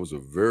show. That was a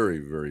very,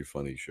 very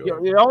funny show.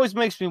 It always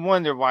makes me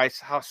wonder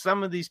how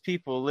some of these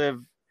people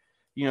live,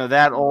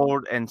 that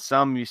old, and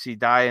some you see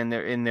die and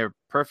they're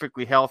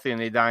perfectly healthy and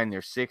they die in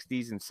their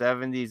 60s and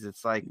 70s.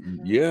 It's like,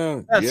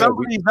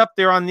 somebody's up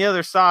there on the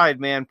other side,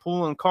 man,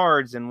 pulling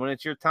cards, and when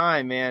it's your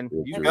time, man,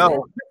 you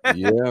go.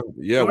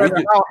 Yeah. No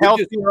matter how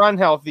healthy or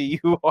unhealthy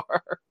you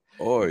are.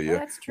 Oh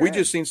yeah, we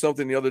just seen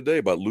something the other day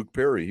about Luke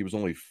Perry. He was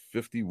only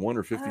 51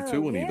 or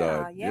 52 when he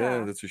died.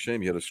 Yeah, that's a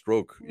shame. He had a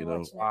stroke.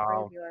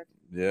 Wow.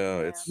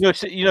 Yeah, it's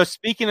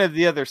speaking of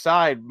the other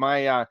side,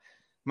 my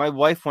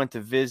wife went to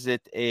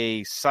visit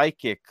a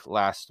psychic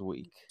last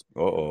week.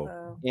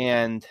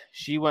 And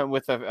she went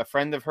with a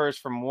friend of hers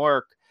from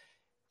work,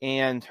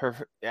 and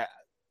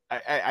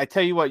I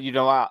tell you what,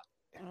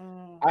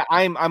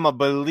 I'm a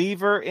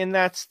believer in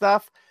that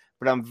stuff,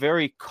 but I'm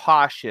very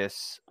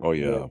cautious. Oh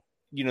yeah.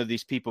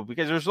 These people,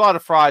 because there's a lot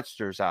of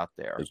fraudsters out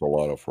there. There's a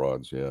lot of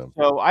frauds, yeah.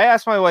 So I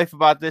asked my wife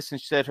about this, and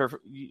she said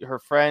her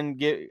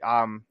friend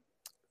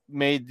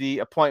made the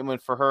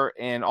appointment for her,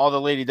 and all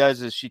the lady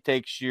does is she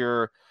takes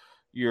your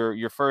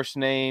first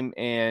name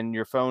and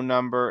your phone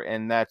number,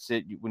 and that's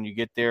it. When you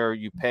get there,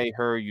 you pay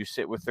her, you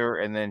sit with her,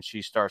 and then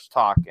she starts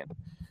talking.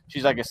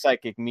 She's like a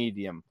psychic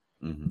medium.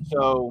 Mm-hmm.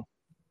 So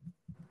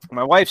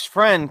my wife's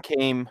friend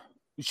came.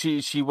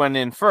 She went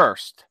in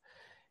first,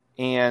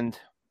 and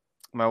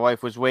my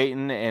wife was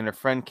waiting, and her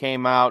friend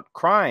came out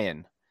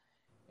crying,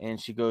 and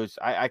she goes,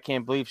 I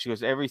can't believe, she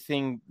goes,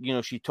 everything,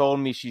 she told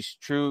me, she's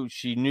true.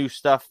 She knew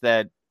stuff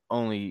that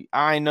only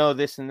I know,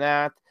 this and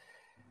that.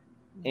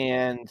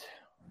 And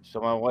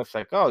so my wife's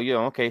like, oh,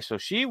 okay. So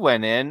she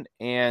went in,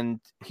 and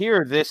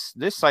here, this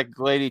psychic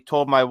lady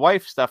told my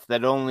wife stuff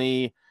that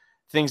only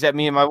things that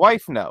me and my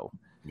wife know.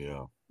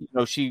 Yeah.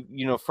 She,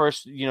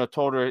 first,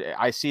 told her,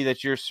 I see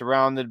that you're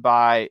surrounded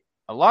by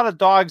a lot of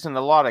dogs and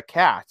a lot of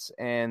cats,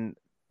 and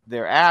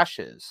their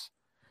ashes.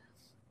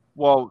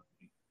 Well,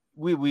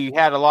 we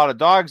had a lot of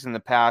dogs in the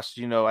past.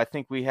 I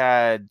think we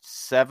had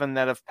 7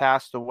 that have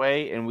passed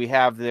away, and we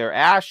have their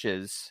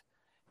ashes,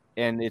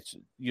 and it's,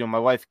 my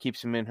wife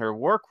keeps them in her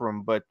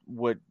workroom. But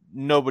what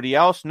nobody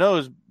else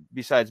knows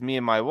besides me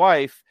and my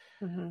wife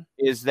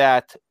is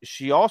that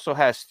she also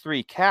has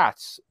 3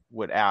 cats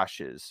with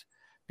ashes,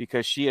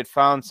 because she had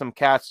found some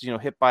cats,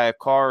 hit by a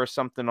car or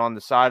something on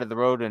the side of the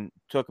road, and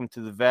took them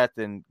to the vet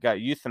and got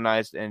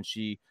euthanized, and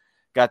she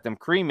got them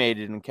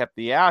cremated and kept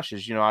the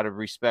ashes, out of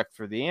respect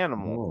for the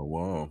animal. Oh,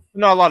 wow.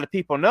 Not a lot of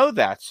people know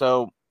that.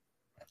 So,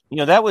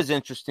 that was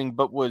interesting.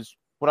 But what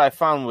I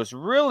found was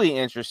really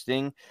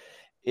interesting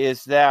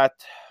is that,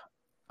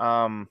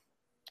 my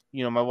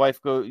wife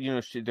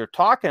they're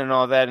talking and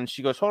all that. And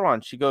she goes, hold on.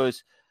 She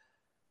goes,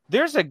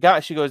 there's a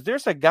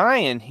guy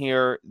in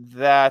here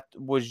that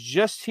was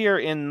just here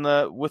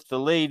with the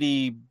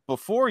lady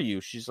before you.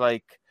 She's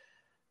like,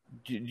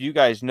 do you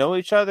guys know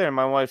each other? And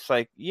my wife's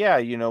like, yeah,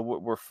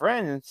 we're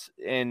friends.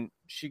 And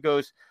she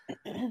goes,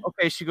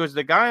 okay. She goes,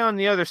 the guy on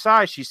the other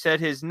side, she said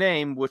his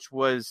name, which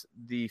was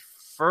the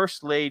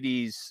first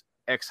lady's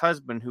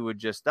ex-husband who had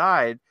just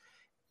died.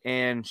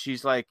 And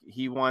she's like,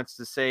 he wants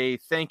to say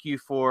thank you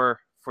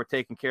for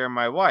taking care of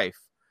my wife.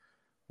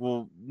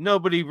 Well,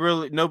 nobody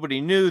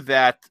knew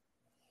that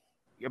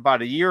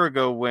about a year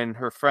ago, when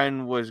her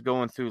friend was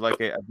going through like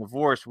a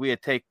divorce, we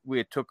had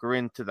took her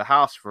into the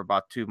house for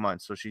about 2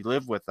 months, so she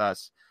lived with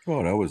us.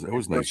 Oh, that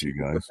was nice, you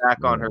guys.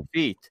 Back on her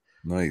feet.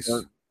 Nice.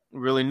 So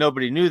really,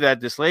 nobody knew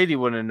that. This lady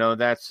wouldn't know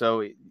that.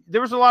 So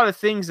there was a lot of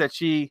things that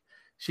she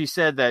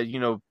said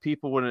that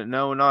people wouldn't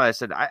know and all. I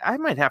said I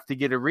might have to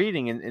get a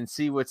reading and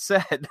see what's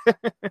said.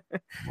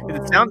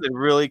 It sounded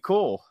really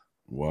cool.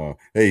 Wow.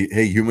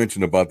 Hey, you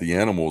mentioned about the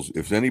animals.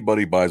 If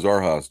anybody buys our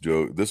house,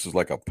 Joe, this is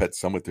like a pet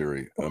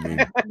cemetery. I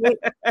mean,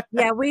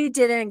 we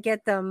didn't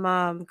get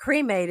them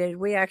cremated.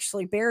 We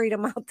actually buried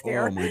them out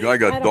there. Oh my God, I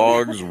got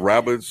dogs,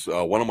 rabbits.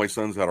 One of my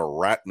sons had a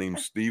rat named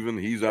Steven.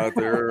 He's out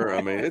there.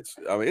 I mean, it's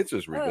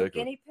just ridiculous.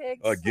 Guinea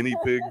pigs. Guinea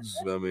pigs.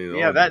 I mean,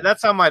 yeah,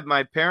 that's how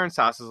my parents'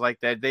 house is like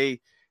that.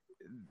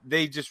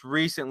 They just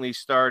recently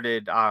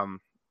started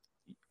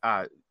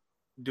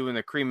doing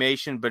the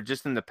cremation, but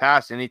just in the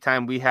past,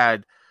 anytime we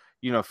had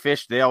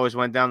fish, they always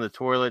went down the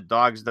toilet.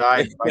 Dogs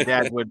died. My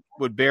dad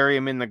would bury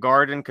them in the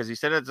garden because he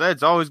said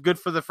it's always good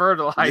for the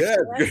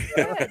fertilizer.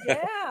 Yeah.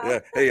 Yeah.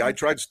 Hey, I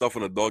tried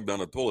stuffing a dog down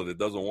the toilet. It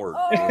doesn't work.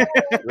 Oh,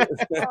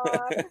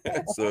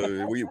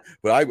 So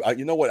I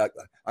you know what?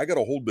 I got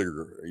a hole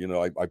digger.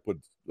 I put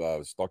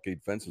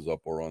stockade fences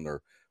up around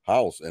their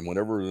house, and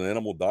whenever an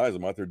animal dies,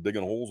 I'm out there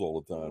digging holes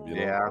all the time.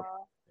 Yeah.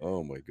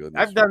 Oh my goodness.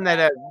 I've done that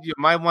at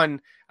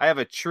I have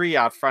a tree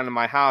out front of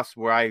my house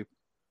where I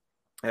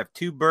have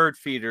 2 bird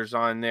feeders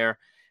on there,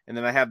 and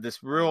then I have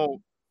this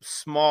real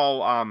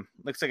small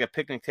looks like a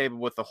picnic table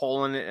with a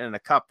hole in it and a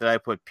cup that I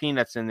put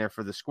peanuts in there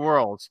for the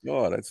squirrels.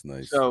 Oh, that's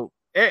nice. So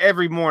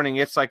every morning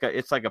it's like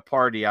a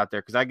party out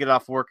there because I get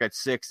off work at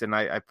 6 and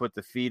I put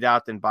the feed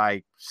out, and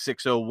by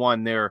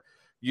 6:01 there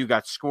you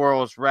got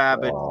squirrels,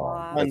 rabbits,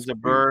 tons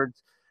of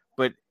birds.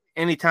 But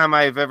anytime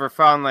I've ever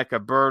found like a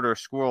bird or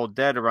squirrel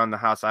dead around the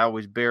house, I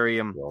always bury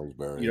them,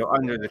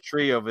 under the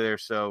tree over there.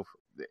 So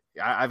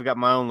I've got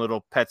my own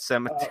little pet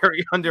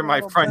cemetery under my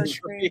front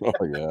tree.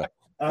 Oh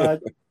yeah.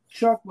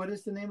 Chuck, what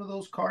is the name of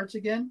those cards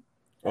again?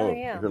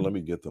 Here, let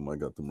me get them. I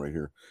got them right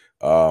here.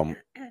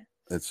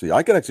 Let's see.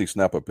 I could actually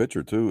snap a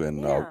picture too,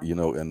 and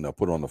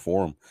put it on the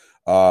forum.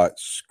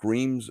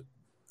 Screams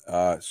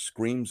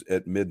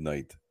at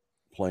midnight.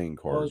 Playing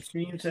cards.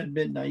 Screams at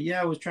midnight.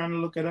 Yeah, I was trying to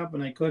look it up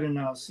and I couldn't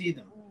see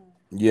them.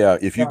 Yeah,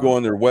 if you go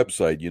on their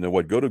website, you know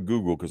what? Go to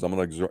Google because I'm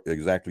not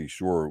exactly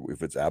sure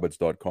if it's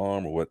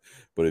Abbott's.com or what.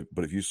 But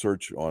if you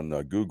search on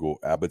Google,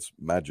 Abbott's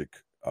Magic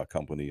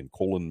Company in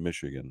Colon,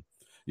 Michigan,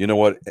 you know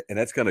what? And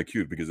that's kind of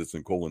cute because it's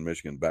in Colon,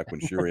 Michigan. Back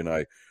when Sherry and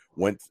I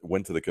went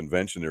to the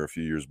convention there a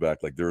few years back,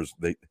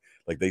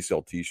 they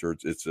sell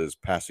T-shirts. It says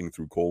 "Passing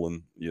Through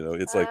Colon."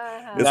 It's like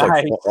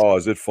oh,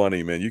 is it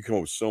funny, man? You come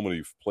up with so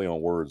many play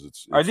on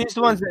words. Are these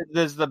the ones that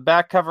does the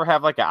back cover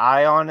have like an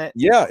eye on it?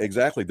 Yeah,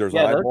 exactly. There's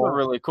an eyeball. Those are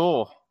really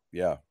cool.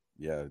 Yeah.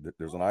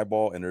 There's an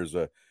eyeball, and there's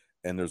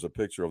a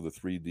picture of the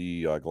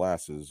 3D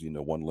glasses.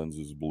 One lens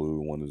is blue,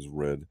 one is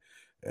red.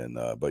 And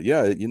but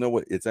yeah, you know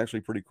what? It's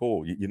actually pretty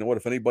cool. You know what?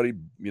 If anybody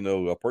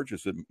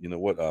purchase it,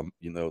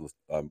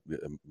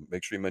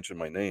 make sure you mention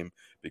my name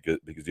because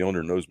the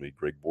owner knows me,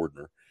 Greg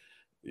Bordner.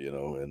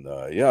 And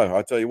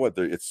I'll tell you what,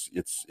 it's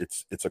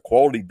a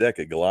quality deck.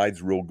 It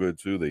glides real good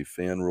too. They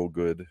fan real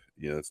good.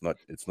 It's not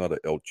a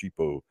El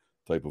Cheapo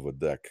type of a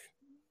deck.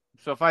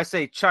 So if I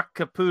say Chuck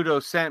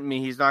Caputo sent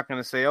me, he's not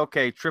going to say,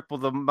 okay, triple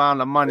the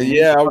amount of money.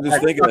 Yeah, I was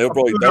just thinking they'll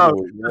probably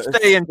double it.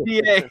 Stay in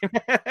PA.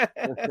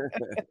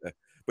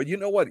 But you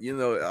know what?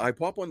 I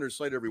pop on their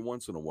site every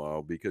once in a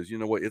while because you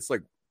know what? It's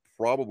like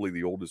probably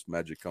the oldest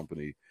magic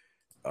company,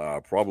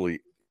 probably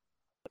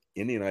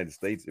in the United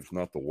States, if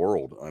not the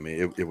world. I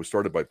mean, it was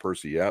started by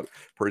Percy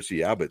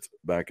Abbott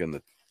back in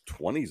the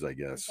 20s, I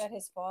guess. Is that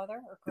his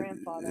father or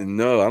grandfather?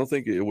 No, I don't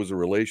think it was a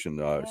relation.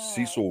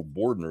 Cecil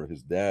Bordner,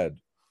 his dad.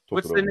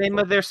 What's the name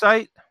of their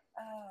site?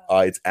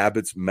 It's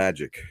Abbott's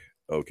Magic.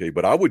 Okay,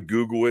 but I would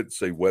Google it,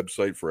 say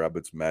website for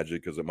Abbott's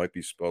Magic because it might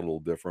be spelled a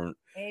little different.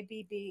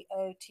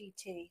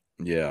 ABBOTT.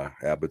 Yeah,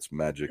 Abbott's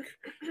Magic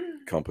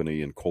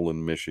Company in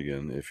Colon,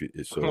 Michigan.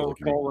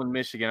 Colon,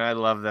 Michigan. I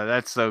love that.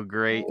 That's so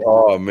great.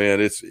 Oh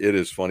man, it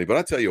is funny. But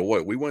I tell you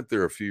what, we went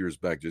there a few years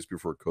back, just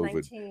before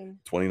COVID,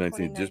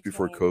 2019, just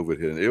before COVID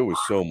hit. It was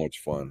so much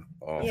fun.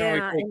 Oh.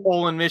 Yeah,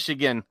 Colon,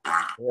 Michigan.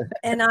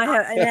 And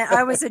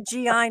I was a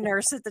GI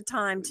nurse at the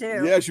time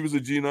too. Yeah, she was a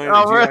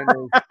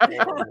G9.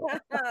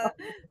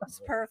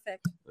 It's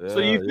perfect. So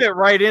you fit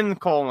right in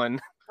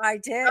Colon. I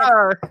did.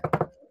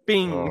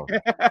 Bing.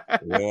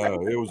 Yeah,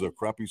 it was a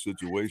crappy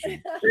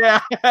situation. Yeah.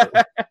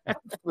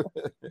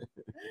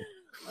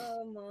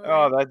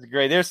 Oh, that's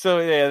great. There's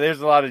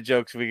a lot of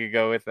jokes we could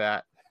go with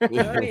that. Oh,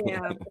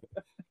 yeah.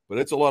 But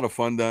it's a lot of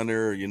fun down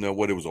there. You know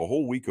what? It was a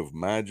whole week of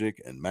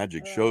magic and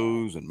magic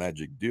shows and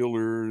magic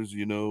dealers,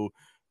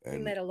 and we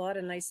met a lot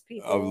of nice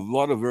people. A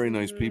lot of very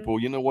nice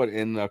people. You know what?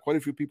 And quite a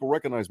few people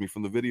recognized me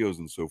from the videos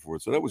and so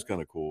forth. So that was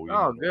kind of cool.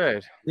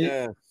 Good.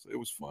 Yeah, it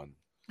was fun.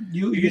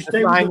 You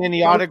sign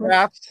any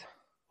autographs?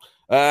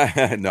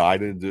 No, I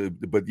didn't do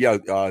it. But yeah,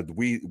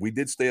 we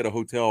did stay at a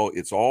hotel.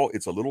 It's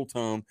a little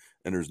town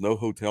and there's no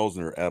hotels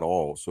in there at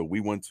all. So we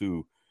went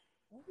to,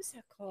 what was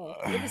that called?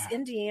 It was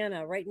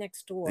Indiana, right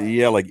next door.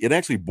 Yeah, like it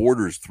actually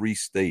borders 3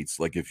 states.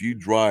 Like if you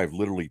drive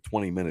literally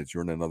 20 minutes,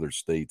 you're in another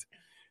state.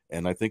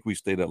 And I think we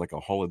stayed at like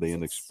a Holiday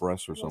Inn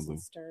Express or something.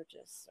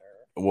 Sturgis.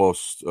 Well,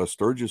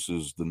 Sturgis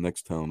is the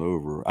next town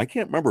over. I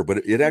can't remember, but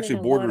it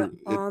actually bordered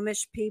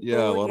Amish people.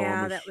 Yeah, a lot of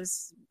Amish. That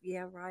was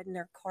riding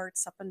their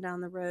carts up and down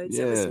the roads.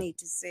 Yeah, it was neat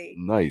to see.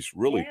 Nice,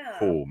 really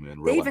cool,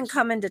 man. They even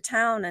come into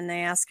town and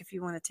they ask if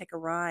you want to take a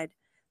ride,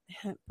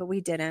 but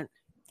we didn't.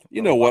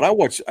 You know what? I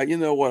watch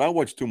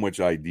too much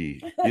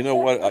ID. You know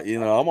what?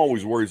 I'm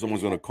always worried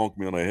someone's going to conk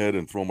me on the head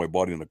and throw my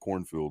body in the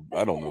cornfield.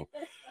 I don't know.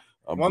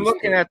 I'm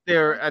looking at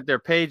their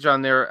page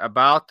on their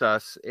About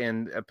Us,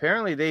 and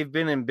apparently they've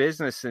been in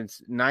business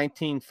since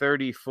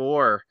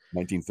 1934.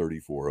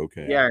 1934,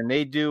 okay. Yeah, and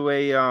they do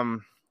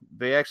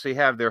they actually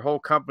have their whole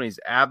company's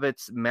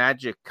Abbott's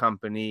Magic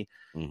Company,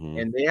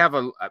 and they have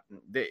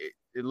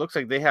it looks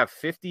like they have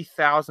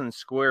 50,000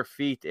 square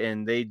feet,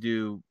 and they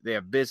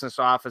have business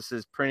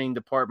offices, printing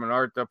department,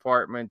 art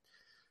department,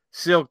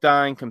 silk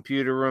dyeing,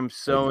 computer room,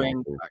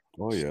 sewing,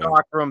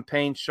 stock room,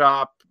 paint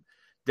shop,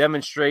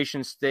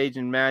 demonstration stage,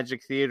 and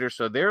magic theater.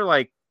 So they're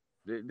like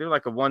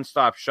a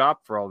one-stop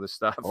shop for all this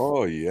stuff.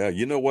 Oh yeah,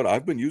 you know what?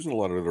 I've been using a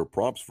lot of their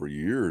props for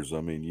years.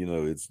 I mean,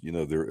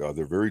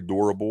 they're very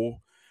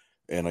durable,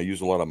 and I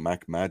use a lot of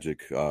Mac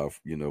Magic,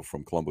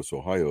 from Columbus,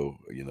 Ohio.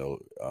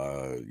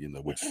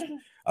 Which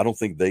I don't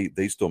think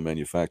they still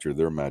manufacture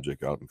their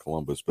magic out in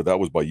Columbus, but that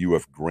was by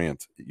UF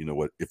Grant. You know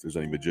what? If there's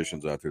any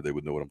magicians out there, they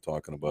would know what I'm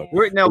talking about.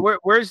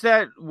 Where's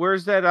that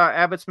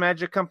Abbott's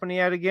Magic Company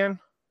at again?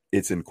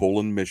 It's in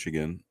Colon,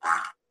 Michigan.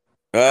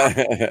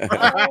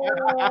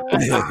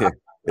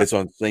 It's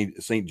on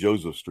St.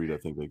 Joseph Street, I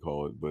think they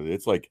call it, but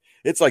it's like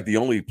the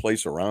only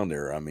place around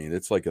there. I mean,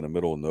 it's like in the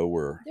middle of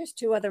nowhere. There's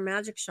 2 other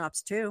magic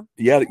shops too.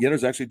 Yeah,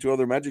 there's actually 2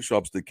 other magic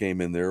shops that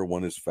came in there.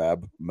 One is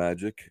Fab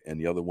Magic,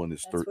 and the other one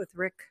is with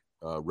Rick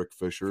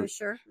Fisher,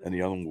 and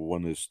the other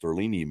one is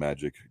Sterlini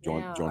Magic,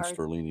 John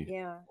Sterlini.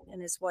 Yeah, and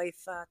his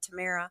wife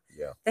Tamara.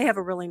 Yeah, they have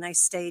a really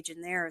nice stage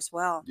in there as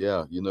well.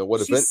 Yeah, you know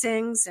what? She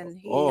sings, and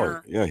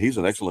he's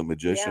an excellent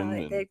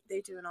magician. Yeah,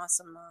 they do an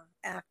awesome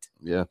act.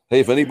 Yeah.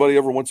 Hey, if anybody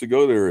ever wants to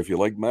go there, if you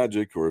like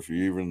magic, or if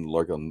you're even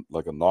like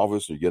a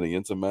novice or getting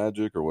into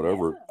magic or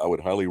whatever, I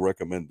would highly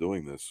recommend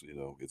doing this. You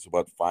know, it's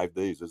about 5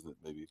 days, isn't it?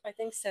 Maybe. I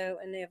think so,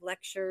 and they have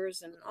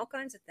lectures and all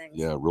kinds of things.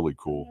 Yeah, really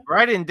cool.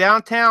 Right in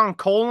downtown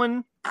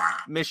Colon,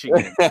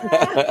 Michigan.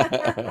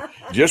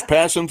 Just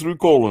passing through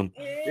Colon.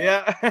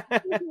 Yeah.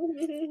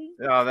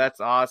 Oh,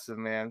 that's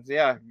awesome, man.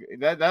 Yeah,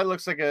 that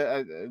looks like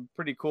a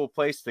pretty cool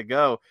place to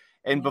go.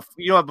 And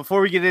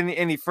before we get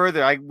any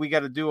further, we got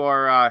to do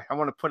our. I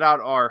want to put out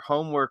our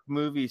homework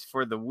movies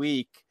for the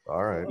week.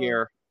 All right.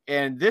 Here,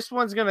 and this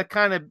one's gonna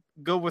kind of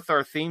go with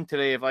our theme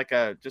today of like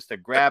just a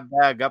grab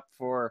bag up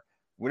for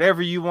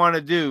whatever you want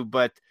to do,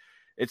 but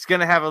it's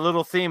gonna have a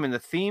little theme, and the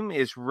theme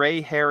is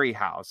Ray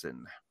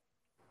Harryhausen.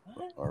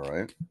 All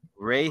right.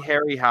 Ray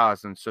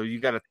Harryhausen. So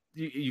you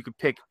could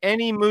pick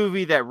any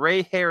movie that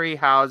Ray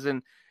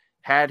Harryhausen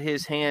had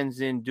his hands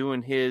in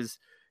doing his,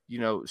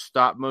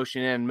 stop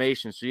motion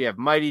animation. So you have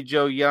Mighty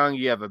Joe Young,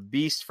 you have A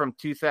Beast from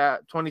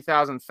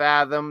 20,000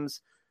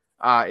 Fathoms.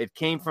 It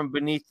Came from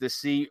Beneath the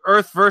Sea.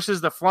 Earth versus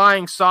the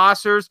Flying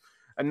Saucers,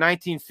 a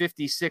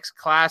 1956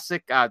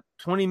 classic.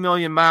 20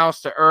 Million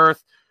Miles to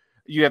Earth.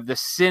 You have the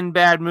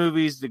Sinbad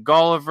movies, the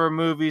Gulliver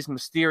movies,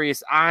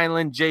 Mysterious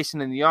Island,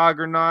 Jason and the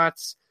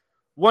Argonauts,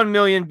 1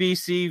 Million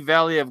BC,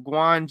 Valley of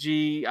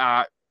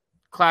Gwangi,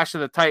 Clash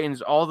of the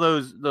Titans, all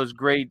those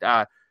great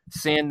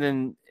sand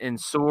and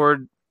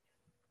sword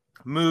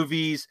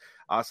movies,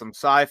 some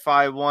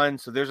sci-fi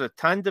ones. So there's a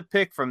ton to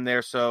pick from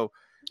there. So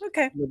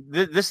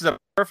this is a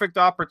perfect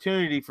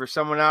opportunity for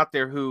someone out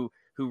there who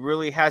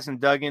really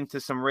hasn't dug into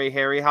some Ray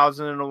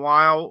Harryhausen in a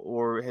while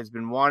or has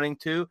been wanting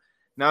to.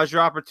 Now's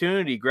your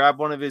opportunity. Grab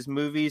one of his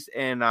movies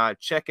and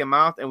check him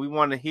out. And we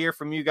want to hear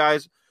from you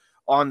guys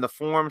on the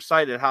forum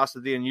site at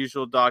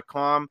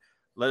houseoftheunusual.com.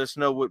 Let us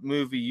know what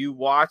movie you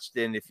watched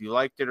and if you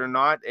liked it or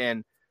not.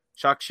 And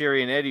Chuck,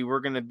 Sherry, and Eddie,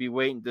 we're going to be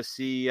waiting to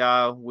see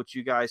what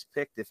you guys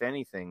picked, if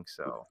anything.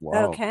 So,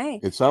 wow. Okay.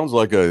 It sounds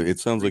like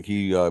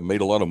he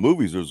made a lot of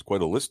movies. There's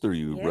quite a list there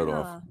you read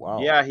off. Wow.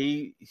 Yeah,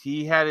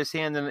 he had his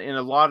hand in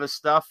a lot of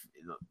stuff.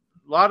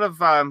 A lot of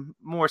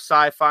more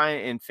sci-fi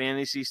and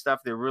fantasy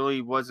stuff. There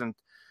really wasn't.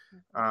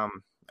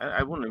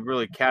 I wouldn't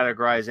really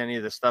categorize any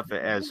of the stuff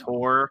as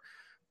horror,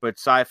 but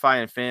sci-fi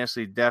and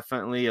fantasy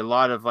definitely. A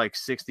lot of like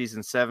 60s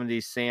and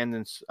 70s sand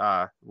and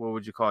what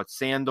would you call it?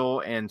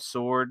 Sandal and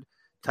sword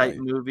type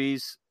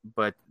movies,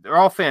 but they're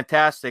all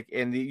fantastic.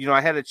 And I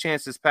had a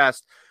chance this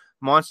past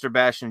Monster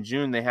Bash in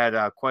June. They had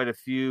quite a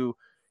few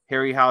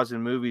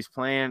Harryhausen movies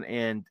playing,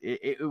 and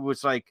it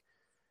was like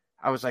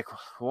I was like,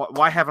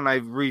 why haven't I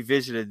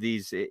revisited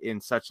these in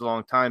such a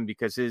long time?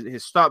 Because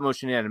his stop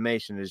motion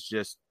animation is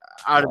just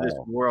out of this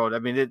world. I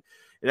mean, it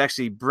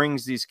actually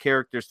brings these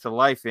characters to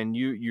life, and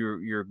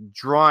you're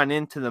drawn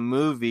into the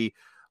movie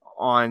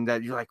on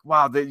that. You're like,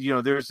 wow,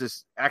 there's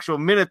this actual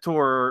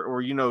minotaur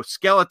or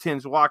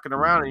skeletons walking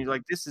around, and you're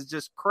like, this is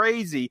just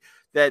crazy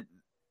that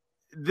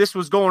this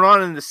was going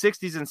on in the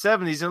 60s and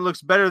 70s, and it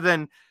looks better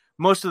than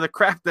most of the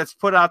crap that's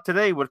put out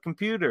today with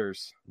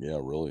computers. Yeah,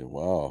 really.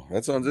 Wow.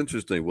 That sounds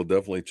interesting. We'll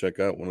definitely check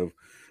out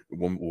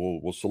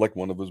we'll select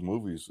one of his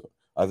movies.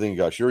 I think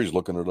Sherry's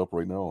looking it up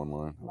right now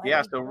online.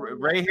 Yeah. So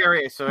Ray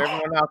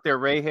everyone out there,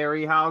 Ray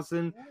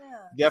Harryhausen,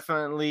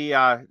 definitely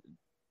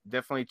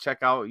check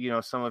out,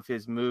 some of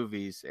his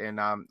movies. And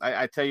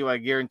I tell you, I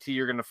guarantee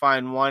you're going to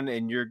find one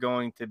and you're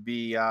going to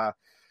be, you're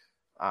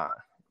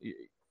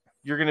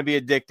going to be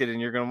addicted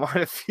and you're going to want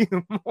a few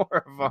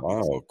more of them.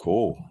 Wow.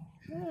 Cool.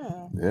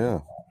 Yeah.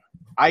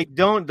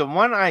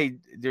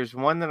 There's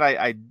one that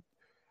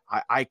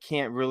I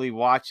can't really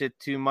watch it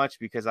too much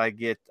because I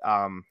get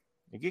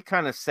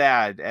kind of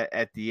sad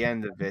at the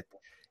end of it.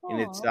 And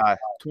it's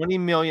 20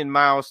 Million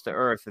Miles to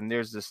Earth, and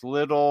there's this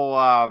little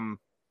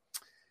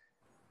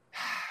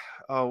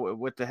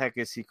what the heck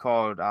is he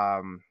called?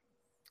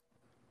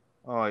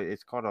 Oh,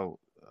 it's called a.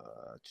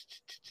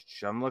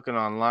 I'm looking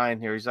online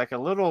here. He's like a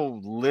little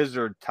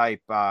lizard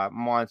type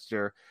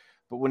monster,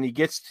 but when he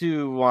gets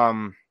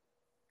to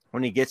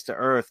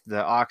Earth,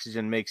 the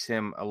oxygen makes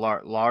him a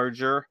lot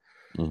larger.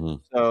 Mm-hmm.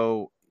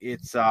 So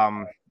it's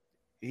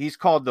he's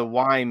called the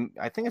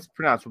I think it's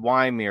pronounced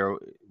Ymir,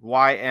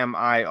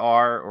 Ymir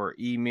or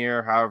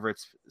Emir, however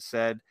it's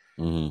said.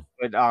 Mm-hmm.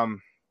 But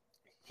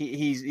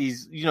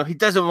he's he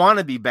doesn't want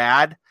to be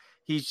bad.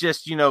 He's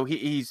just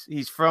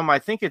he's from, I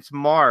think it's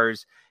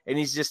Mars, and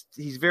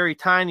he's very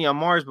tiny on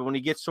Mars, but when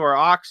he gets to our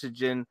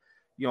oxygen,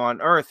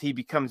 on Earth, he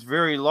becomes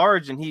very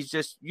large, and he's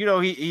just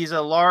he's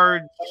a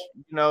large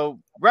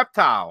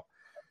reptile.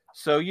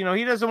 So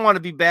he doesn't want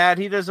to be bad.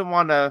 He doesn't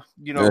want to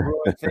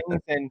ruin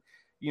things,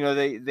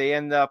 and they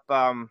end up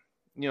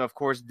of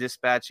course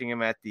dispatching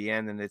him at the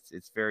end, and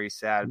it's very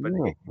sad, but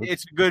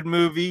it's a good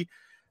movie.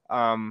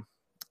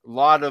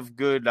 Lot of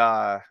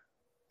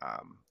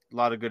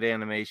good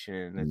animation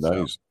in it.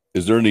 Nice. So.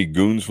 Is there any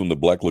goons from the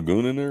Black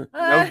Lagoon in there?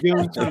 No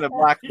goons from the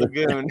Black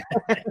Lagoon.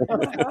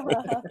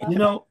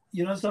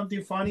 You know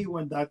something funny,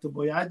 when Dr.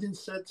 Boyadin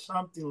said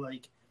something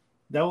like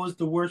that was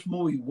the worst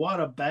movie.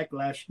 What a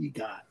backlash he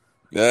got.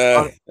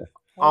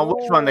 On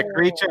which one? The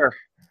Creature?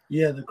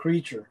 Yeah, The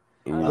Creature.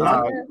 A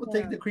lot of people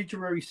take The Creature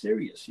very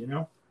serious,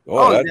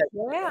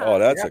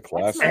 that's a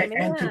classic.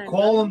 And to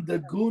call him the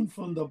goon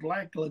from the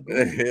Black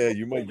Lagoon. Yeah,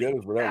 you might get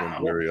us for that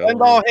one, Jerry.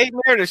 And all hate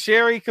mayor to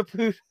Sherry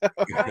Caputo.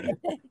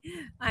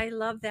 I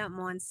love that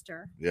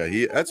monster.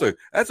 Yeah, that's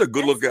a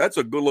good look. That's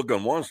a good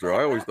looking monster.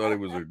 I always thought he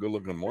was a good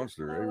looking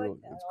monster. Cool.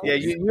 Yeah,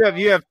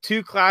 you have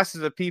two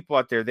classes of people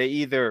out there. They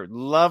either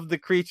love The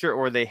Creature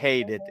or they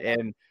hate it,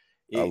 and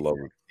I love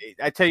it.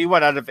 I tell you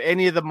what, out of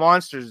any of the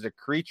monsters, The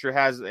Creature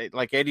has,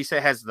 like Eddie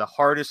said, has the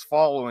hardest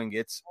following.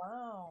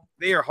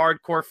 They are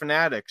hardcore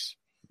fanatics.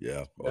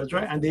 Yeah, that's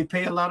right, and they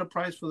pay a lot of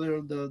price for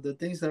the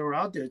things that are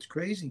out there. It's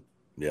crazy.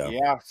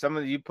 Yeah. Some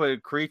of you put a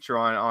Creature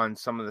on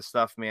some of the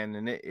stuff, man,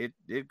 and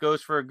it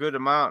goes for a good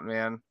amount,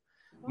 man.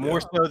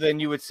 More so than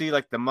you would see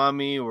like the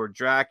Mummy or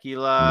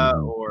Dracula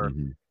or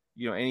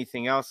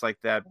anything else like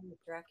that.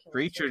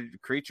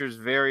 Creature's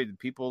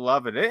people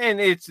love it, and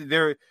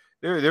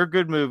they're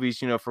good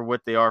movies, for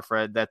what they are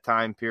for that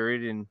time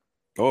period. And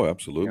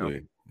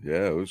absolutely.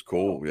 Yeah, it was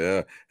cool.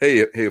 Yeah. Hey,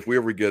 if we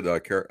ever get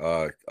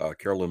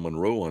Carolyn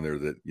Monroe on there,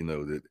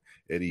 that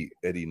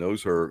Eddie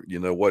knows her,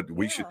 what,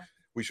 we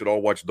should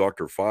all watch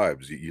Dr.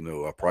 Phibes,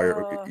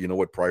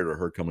 prior to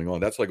her coming on.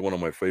 That's like one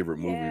of my favorite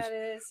movies. Yeah,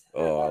 it is.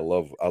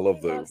 I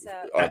love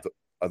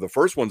the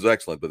first one's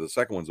excellent, but the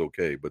second one's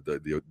okay. But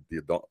the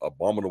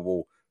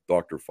Abominable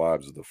Dr.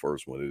 Phibes is the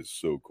first one. It is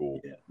so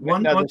cool. Yeah.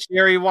 Did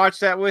Sherry watch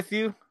that with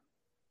you?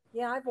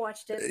 Yeah, I've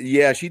watched it.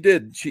 Yeah, she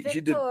did. She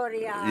did.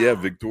 Yeah,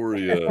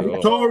 Victoria.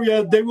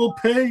 Victoria, they will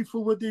pay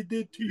for what they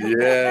did to you.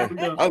 Yeah,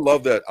 I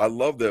love that. I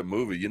love that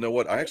movie. You know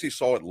what? I actually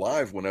saw it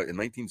live in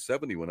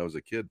 1970 when I was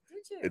a kid.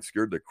 Did you? It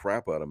scared the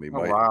crap out of me.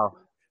 Wow.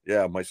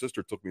 Yeah, my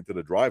sister took me to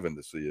the drive-in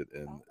to see it,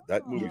 and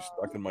that movie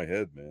stuck in my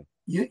head, man.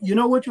 You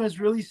know which one's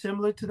really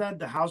similar to that?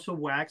 The House of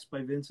Wax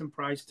by Vincent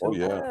Price too.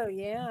 Oh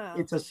yeah.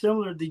 It's a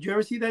similar. Did you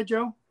ever see that,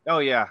 Joe? Oh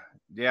yeah.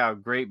 Yeah,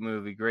 great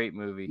movie.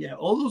 Yeah,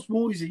 all those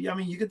movies. I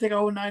mean, you can take a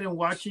whole night and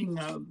watching.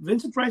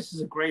 Vincent Price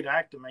is a great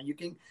actor, man. You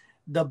can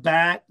the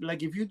Bat.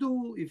 Like if you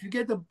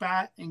get the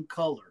Bat in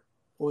color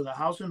or the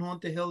House on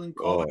Haunted Hill in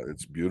color,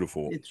 it's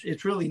beautiful.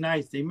 It's really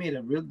nice. They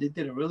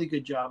did a really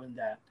good job in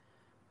that.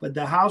 But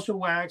the House of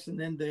Wax and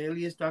then the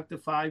Alias Dr.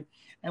 Phibes.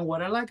 And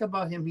what I like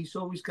about him, he's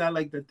always got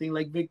like the thing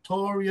like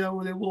Victoria,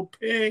 where they will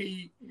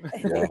pay.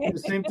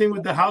 The same thing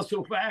with the House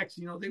of Wax,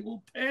 they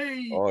will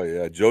pay. Oh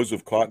yeah,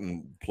 Joseph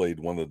Cotton played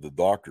one of the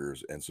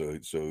doctors, and so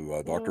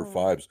Dr.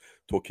 Phibes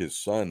took his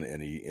son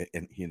and he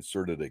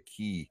inserted a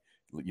key,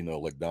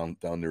 like down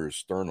near his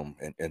sternum,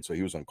 and so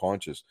he was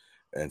unconscious.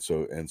 And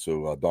so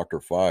Dr.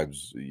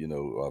 Phibes,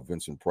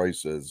 Vincent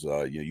Price says,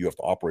 you have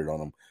to operate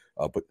on him,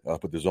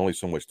 but there's only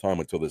so much time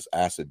until this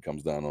acid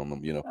comes down on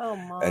them, Oh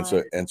my.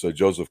 And so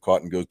Joseph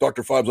Cotton goes,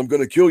 Dr. Phibes, I'm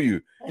going to kill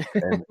you,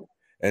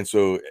 and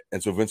so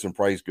Vincent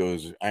Price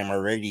goes, I'm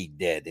already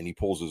dead, and he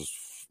pulls his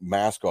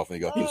mask off, and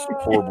he got this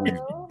horribly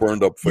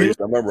burned up face.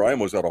 I remember I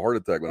almost had a heart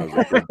attack when I was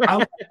a kid.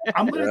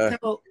 I'm going to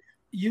tell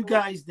you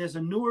guys, there's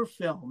a newer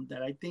film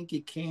that I think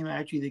they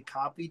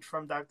copied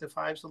from Dr.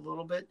 Phibes a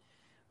little bit.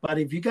 But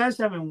if you guys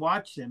haven't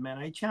watched it, man,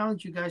 I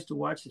challenge you guys to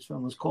watch this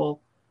film. It's called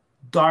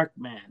Dark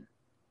Man.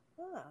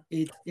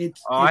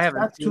 I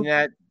haven't seen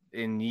that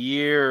in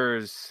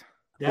years.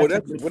 Well,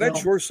 that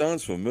sure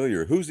sounds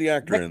familiar. Who's the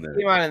actor in there?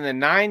 Came out in the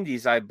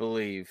 90s, I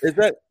believe. Is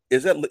that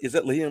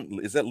Liam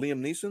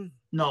Neeson?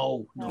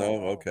 No.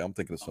 Okay, I'm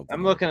thinking of something.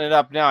 I'm looking it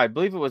up now. I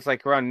believe it was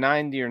like around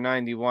 90 or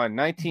 91.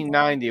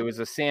 1990. It was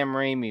a Sam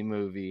Raimi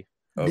movie.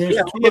 Okay.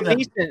 Yeah,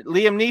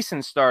 Liam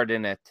Neeson starred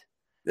in it.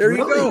 There you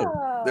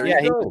go.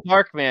 He was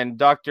Darkman,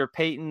 Dr.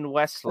 Peyton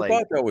Westlake. I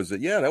thought that was it.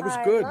 Yeah, that was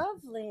good. I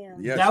love Liam.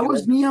 Yeah, that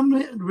was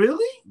Liam,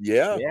 really?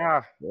 Yeah.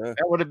 That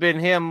would have been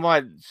him.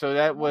 What? So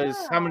that was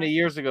how many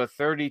years ago?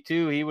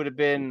 32. He would have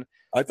been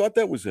I thought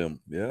that was him.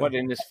 Yeah. What,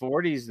 in his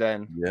 40s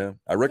then? Yeah.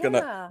 I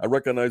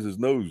recognize his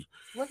nose.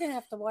 We're gonna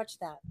have to watch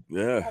that.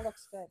 Yeah. That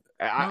looks good.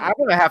 I'm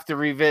gonna have to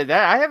revisit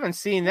that. I haven't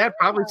seen that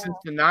probably since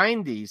the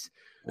 90s.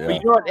 Yeah. But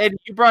you know what, Eddie,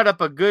 you brought up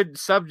a good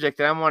subject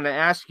that I want to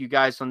ask you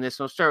guys on this.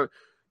 We'll start,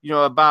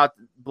 about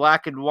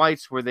black and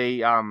whites where they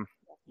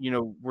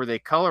where they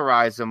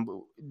colorize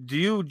them. Do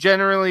you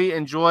generally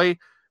enjoy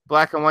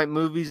black and white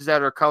movies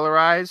that are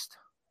colorized?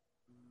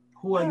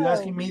 Who are you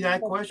asking me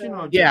that question?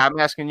 Or yeah, I'm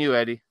asking you,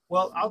 Eddie.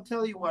 Well, I'll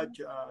tell you what,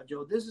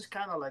 Joe. This is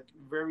kind of like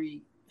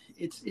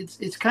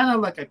it's kind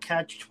of like a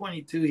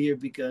catch-22 here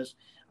because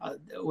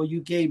what you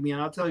gave me, and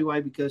I'll tell you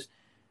why. Because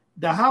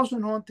The House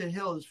on Haunted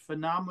Hill is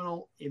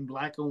phenomenal in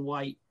black and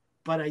white,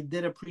 but I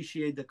did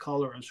appreciate the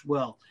color as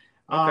well.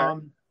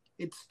 Okay.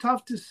 It's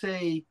tough to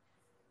say.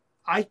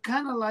 I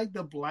kind of like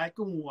the black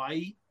and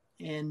white,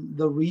 and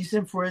the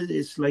reason for it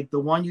is like the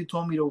one you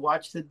told me to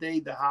watch today,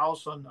 The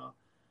House on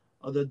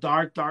the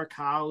dark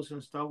house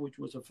and stuff, which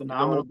was a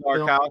phenomenal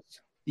dark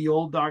house. The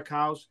old dark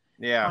house.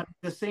 Yeah. But at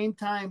the same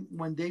time,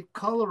 when they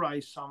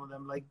colorize some of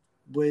them, like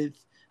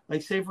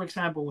say for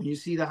example, when you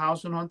see The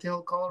House on Haunted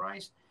Hill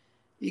colorized,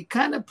 it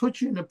kind of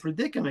puts you in a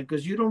predicament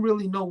because you don't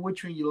really know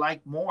which one you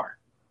like more.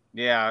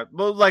 Yeah.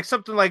 Well, like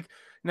something like,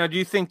 now, do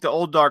you think the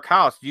old dark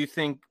house, do you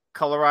think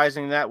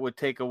colorizing that would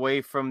take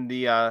away from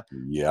the I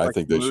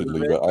think they should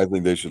leave it. I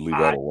think they should leave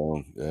that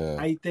alone. Yeah.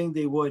 I think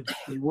they would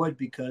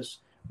because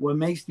what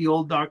makes the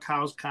old dark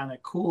house kind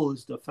of cool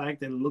is the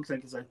fact that it looks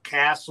like it's a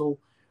castle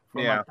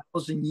from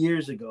 1,000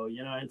 years ago.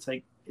 It's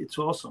like, it's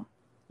awesome.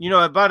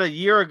 About a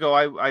year ago,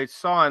 I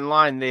saw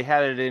online they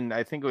had it in,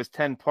 I think it was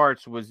 10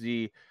 parts. Was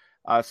the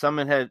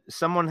someone had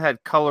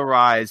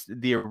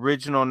colorized the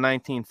original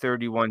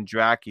 1931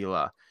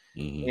 Dracula,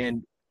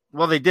 and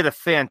well, they did a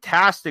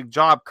fantastic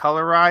job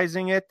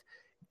colorizing it.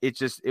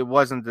 It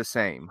wasn't the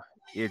same.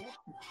 It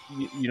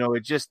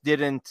just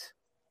didn't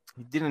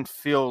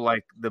feel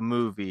like the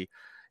movie.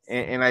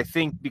 And I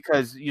think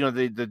because,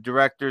 the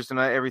directors and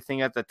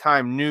everything at the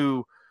time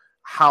knew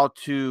how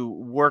to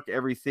work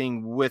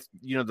everything with,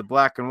 the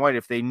black and white.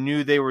 If they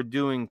knew they were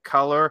doing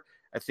color,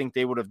 I think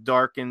they would have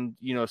darkened,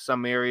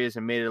 some areas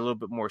and made it a little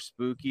bit more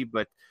spooky.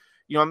 But,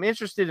 I'm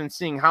interested in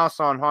seeing House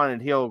on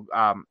Haunted Hill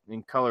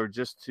in color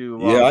just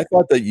to. I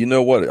thought that,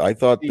 I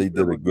thought they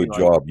did a good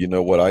job.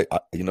 I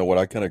kind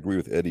of agree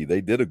with Eddie. They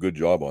did a good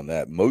job on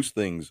that. Most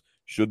things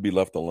should be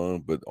left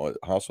alone, but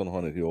House on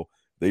Haunted Hill,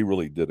 they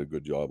really did a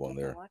good job on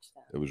there.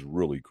 It was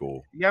really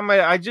cool. Yeah,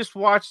 I just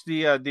watched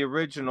the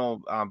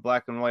original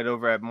black and white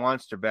over at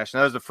Monster Bash. And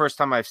that was the first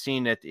time I've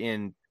seen it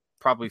in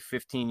probably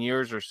 15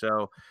 years or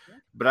so.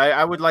 But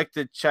I would like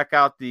to check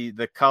out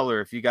the color.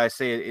 If you guys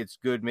say it's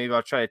good, maybe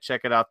I'll try to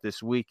check it out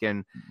this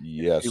weekend.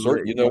 Yeah,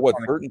 certain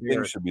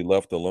things should be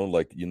left alone.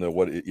 Like,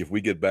 if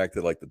we get back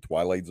to like the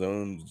Twilight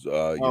Zones,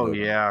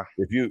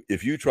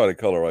 if you try to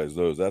colorize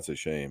those, that's a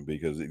shame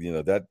because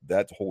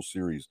that whole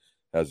series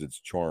has its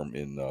charm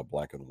in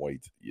black and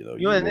white.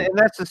 And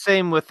that's the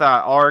same with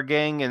Our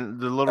Gang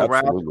and the Little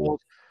Rascals.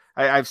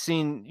 I've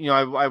seen,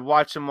 I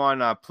watch them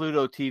on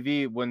Pluto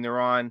TV when they're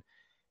on.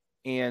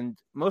 And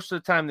most of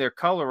the time they're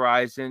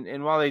colorized,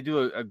 and while they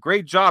do a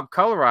great job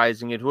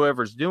colorizing it,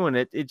 whoever's doing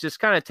it, it just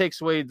kind of takes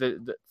away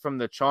from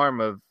the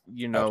charm of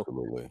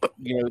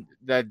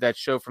that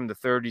show from the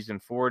 30s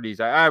and 40s.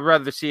 I'd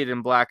rather see it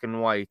in black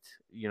and white,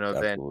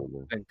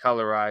 than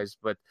colorized.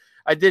 But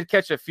I did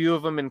catch a few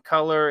of them in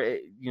color,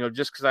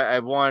 just because I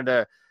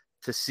wanted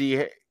to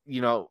see,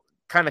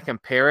 kind of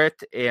compare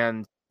it,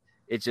 and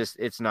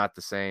it's not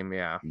the same.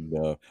 Yeah.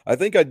 No, I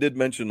think I did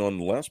mention on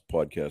the last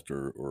podcast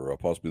or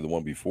possibly the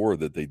one before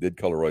that they did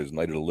colorize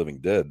Night of the Living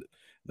Dead.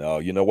 Now,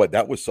 you know what?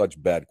 That was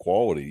such bad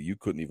quality. You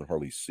couldn't even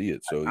hardly see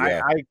it. So,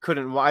 yeah. I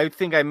couldn't. I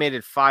think I made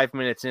it 5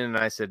 minutes in and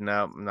I said,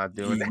 no, I'm not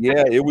doing that.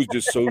 Yeah, it was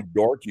just so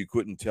dark you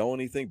couldn't tell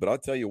anything. But I'll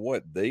tell you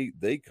what, they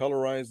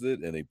colorized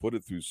it and they put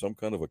it through some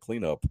kind of a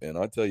cleanup. And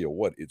I'll tell you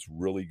what, it's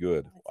really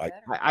good. I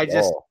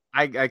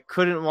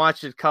couldn't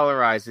watch it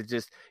colorized. It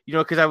just,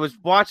 because I was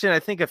watching, I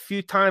think a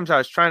few times I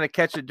was trying to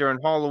catch it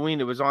during Halloween.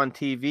 It was on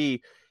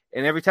TV.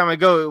 And every time I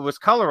go, it was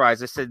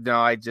colorized. I said,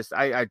 no, I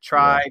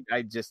tried.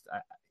 Yeah.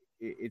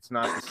 It's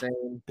not the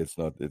same. It's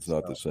not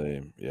the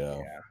same. Yeah.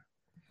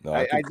 No,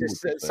 I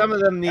just some of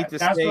them need to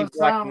stay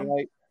black and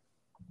white.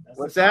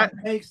 What's that?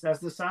 That's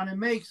the sound it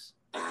makes.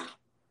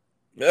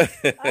 What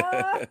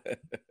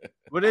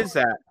is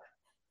that?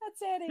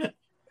 That's Eddie.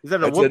 Is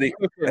that a Eddie?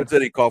 That's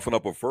Eddie coughing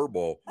up a fur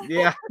ball.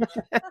 Yeah.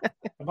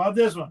 About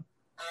this one.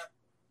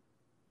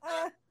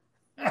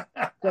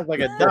 Sounds like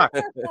a duck.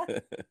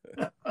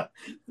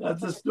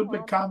 That's a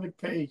stupid comic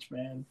page,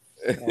 man.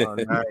 Oh,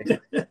 nice.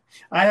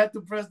 I had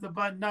to press the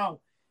button.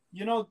 Now,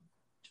 you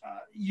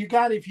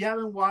got, if you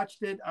haven't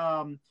watched it,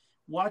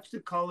 watch the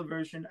color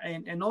version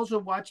and also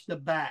watch the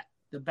bat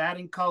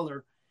in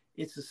color.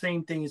 It's the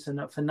same thing. It's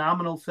a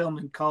phenomenal film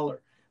in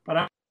color. But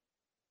I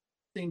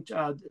think,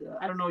 I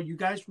don't know, you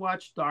guys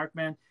watched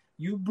Darkman.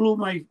 You blew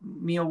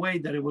me away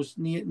that it was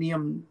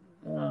Liam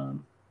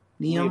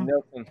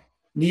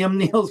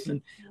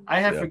Neeson. I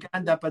had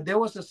forgotten that, but there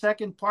was a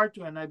second part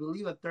to it, and I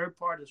believe a third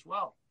part as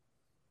well.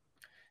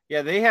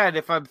 Yeah, they had.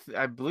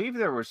 I believe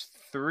there was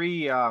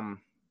three. I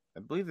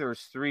believe there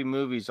was three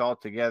movies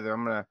altogether.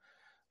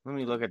 Let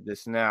me look at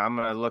this now. I'm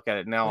gonna look at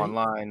it now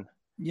online.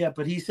 Yeah,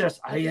 but he says,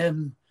 "I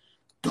am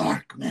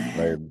Dark Man."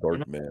 I am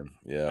Dark Man.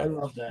 Yeah, I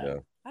love that. Yeah.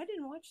 I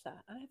didn't watch that.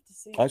 I have to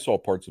see. I saw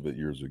parts of it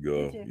years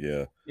ago.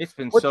 Yeah, it's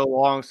been so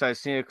long since I've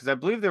seen it because I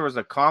believe there was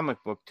a comic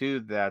book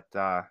too that.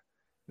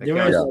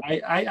 There is.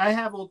 I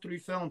have all three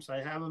films.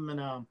 I have them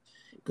in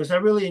because I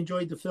really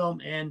enjoyed the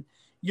film. And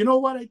you know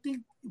what? I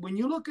think when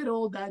you look at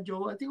all that,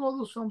 Joe, I think all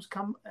those films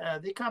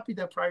they copied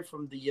that probably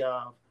from the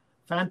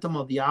Phantom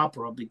of the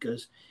Opera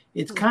because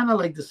it's kind of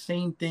like the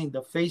same thing.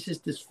 The face is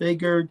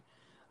disfigured.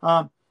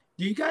 Do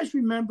you guys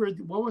remember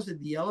what was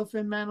it? The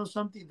Elephant Man or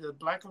something? The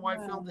black and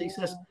white film. He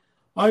says,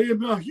 "I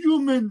am a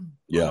human."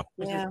 Yeah.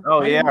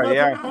 Oh yeah,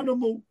 An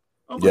animal.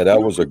 That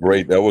was a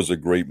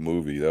great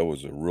movie. That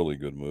was a really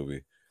good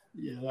movie.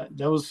 Yeah,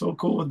 that was so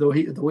cool.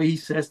 The way he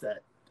says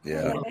that.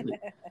 Yeah.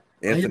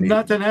 I am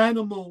not an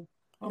animal.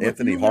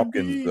 Anthony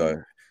Hopkins.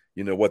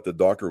 You know what? The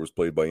Doctor was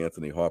played by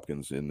Anthony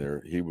Hopkins in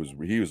there.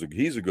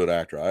 He's a good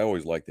actor. I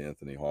always liked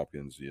Anthony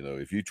Hopkins. You know,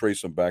 if you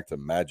trace him back to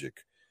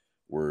Magic,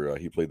 where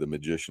he played the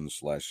magician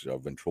 /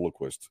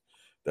 ventriloquist,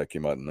 that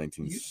came out in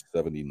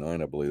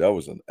 1979, I believe. That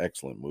was an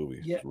excellent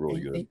movie. Yeah, it's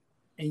really good.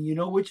 And you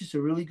know which is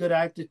a really good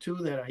actor too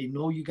that I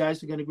know you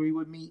guys are going to agree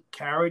with me?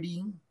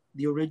 Carradine,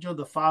 the original,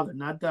 the father,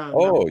 not the.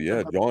 Oh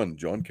yeah,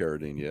 John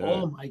Carradine. Yeah.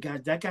 Oh my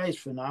God, that guy is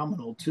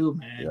phenomenal too,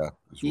 man. Yeah,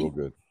 he's real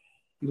good.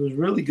 He was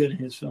really good in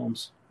his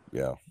films.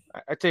 Yeah.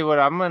 I tell you what,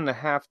 I'm gonna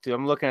have to.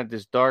 I'm looking at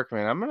this Dark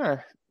Man.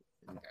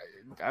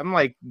 I'm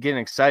like getting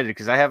excited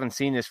because I haven't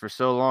seen this for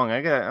so long.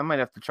 I might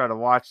have to try to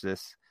watch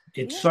this.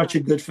 It's such a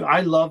good film.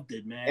 I loved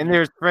it, man. And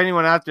there's for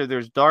anyone out there,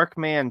 there's Dark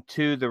Man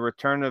 2, The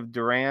Return of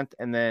Durant,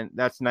 and then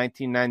that's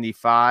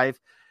 1995,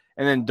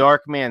 and then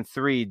Dark Man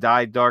 3,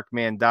 Dark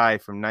Man Die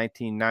from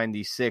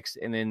 1996,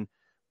 and then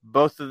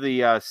both of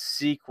the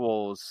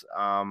sequels.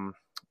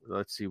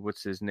 Let's see,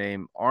 what's his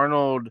name?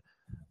 Arnold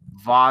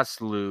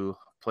Vosloo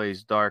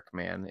plays Dark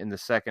Man in the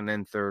second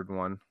and third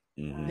one.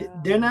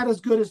 Mm-hmm. They're not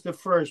as good as the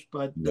first,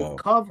 but the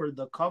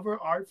cover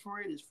art for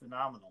it is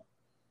phenomenal.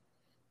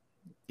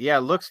 Yeah,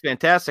 it looks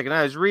fantastic. And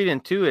I was reading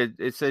too.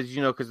 It says,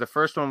 you know, because the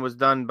first one was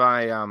done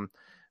by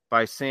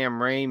Sam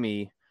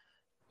Raimi,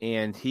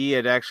 and he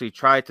had actually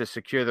tried to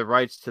secure the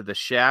rights to The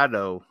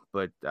Shadow,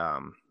 but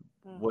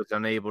was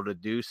unable to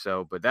do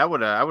so. But I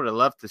would have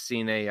loved to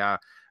seen a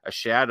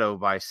Shadow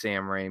by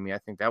Sam Raimi. I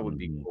think that would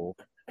be cool.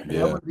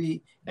 Yeah. That would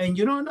be. And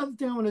you know another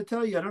thing I want to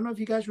tell you. I don't know if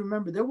you guys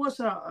remember. There was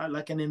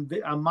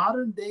a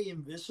modern day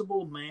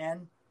Invisible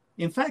Man.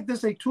 In fact,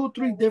 there's like 2 or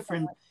 3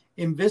 different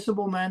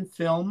Invisible Man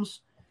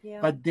films. Yeah.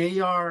 But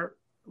they are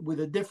with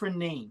a different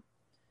name.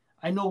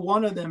 I know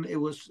one of them, it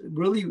was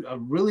really a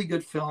really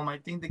good film. I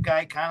think the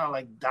guy kind of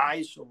like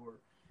dies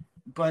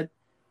but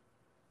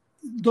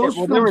those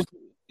films.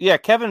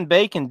 Kevin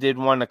Bacon did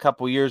one a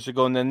couple years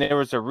ago, and then there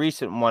was a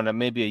recent one,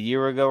 maybe a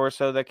year ago or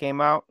so, that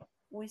came out.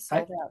 We saw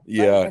that.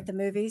 Yeah. At the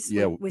movies.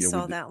 Yeah. We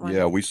saw that one.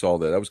 Yeah, we saw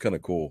that. That was kind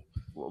of cool.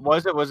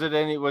 Was it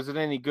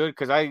any good?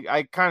 Because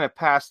I kind of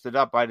passed it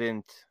up. I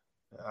didn't.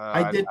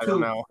 I did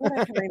too.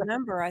 I can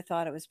remember. I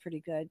thought it was pretty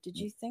good. Did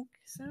you think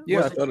so?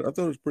 Yeah, I thought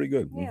it was pretty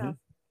good. Yeah. Mm-hmm.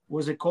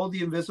 Was it called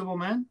The Invisible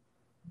Man?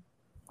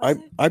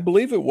 I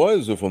believe it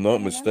was, if I'm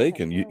not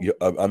mistaken.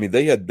 I mean,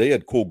 they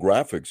had cool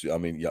graphics. I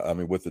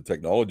mean, with the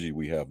technology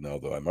we have now,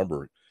 though, I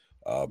remember.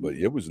 But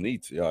it was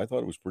neat. Yeah, I thought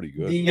it was pretty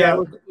good.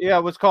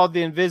 It was called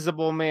The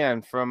Invisible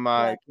Man from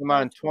came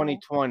out in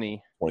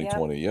 2020.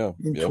 2020, yeah.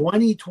 In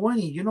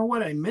 2020, you know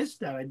what? I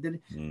missed that. I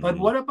didn't. Mm-hmm. But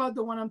what about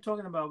the one I'm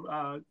talking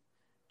about?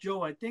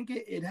 Joe, I think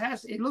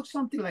it looks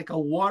something like a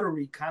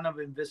watery kind of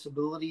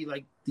invisibility,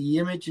 like the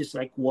image is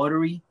like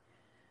watery.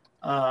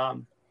 I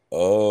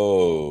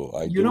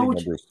do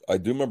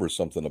remember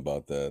something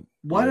about that.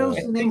 What was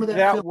the name of that?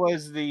 That film?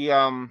 Was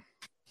the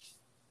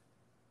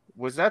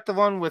was that the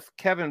one with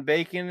Kevin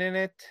Bacon in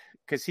it?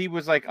 Because he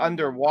was like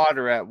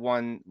underwater at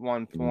one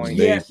point. Maybe.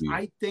 Yes,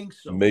 I think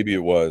so. Maybe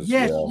it was.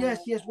 Yes.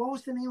 What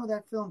was the name of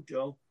that film,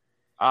 Joe?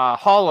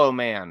 Hollow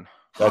Man.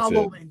 That's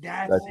Hollow it. Man.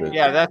 That's it.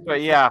 Yeah, that's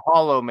right. Yeah,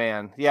 Hollow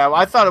Man. Yeah,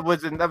 I thought it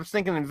was. I was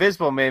thinking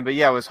Invisible Man, but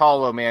yeah, it was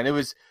Hollow Man. It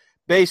was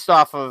based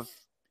off of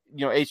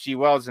H.G.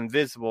 Wells'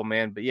 Invisible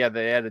Man, but yeah,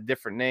 they had a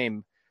different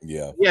name.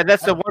 Yeah. Yeah,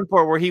 that's the one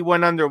part where he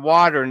went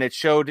underwater and it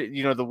showed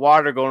the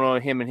water going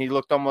on him, and he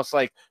looked almost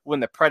like when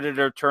the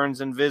Predator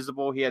turns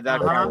invisible. He had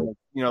that kind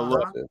of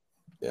look.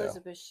 Yeah.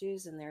 Elizabeth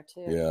Shoes in there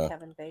too. Yeah.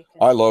 Kevin Bacon.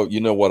 I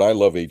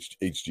love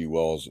H.G.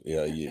 Wells.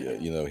 Yeah,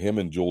 him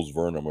and Jules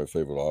Verne are my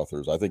favorite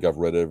authors. I think I've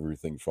read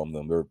everything from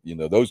them. They're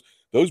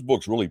those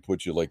books really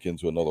put you like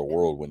into another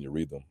world when you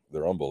read them.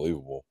 They're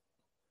unbelievable.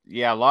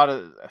 Yeah, a lot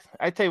of.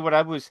 I tell you what,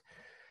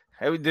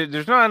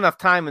 there's not enough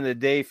time in the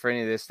day for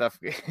any of this stuff.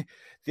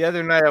 The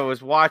other night I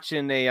was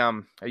watching a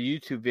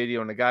YouTube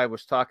video and the guy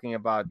was talking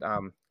about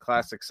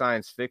classic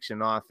science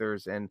fiction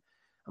authors, and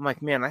I'm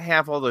like, man, I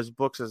have all those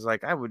books. I was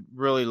like, I would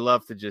really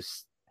love to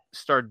just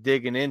start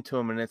digging into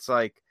them. And it's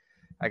like,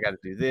 I got to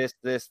do this,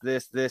 and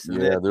this. There's you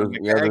know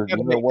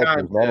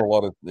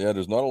what?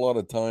 There's not a lot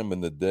of time in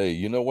the day.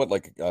 You know what?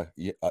 Like,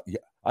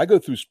 I go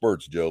through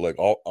spurts, Joe. Like,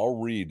 I'll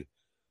read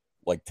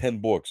like 10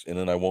 books, and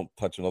then I won't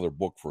touch another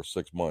book for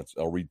 6 months.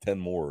 I'll read 10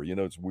 more. You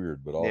know, it's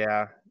weird, but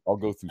I'll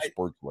go through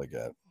spurts like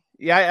that.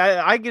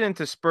 Yeah, I get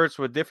into spurts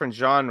with different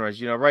genres.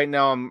 You know, right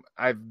now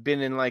I've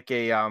been in like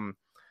a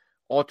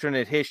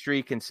alternate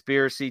history,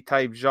 conspiracy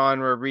type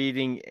genre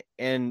reading,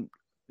 and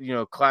you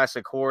know,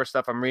 classic horror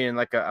stuff. I'm reading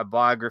like a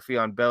biography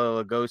on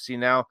Bela Lugosi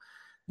now.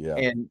 Yeah.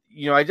 And,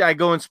 you know, I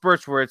go in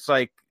spurts where it's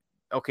like,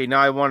 okay, now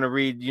I want to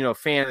read, you know,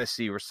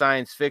 fantasy or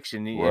science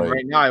fiction. Right. And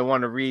right now I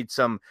want to read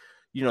some,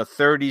 you know,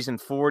 30s and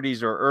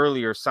 40s or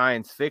earlier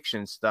science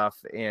fiction stuff.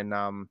 And,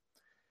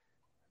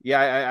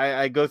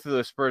 I go through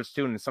those spurts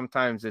too. And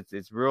sometimes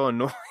it's real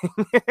annoying.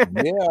 Yeah.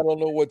 I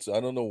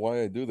don't know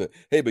why I do that.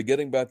 Hey, but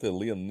getting back to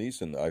Liam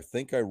Neeson, I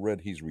think I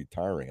read he's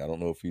retiring. I don't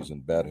know if he's in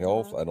bad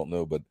health. I don't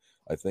know, but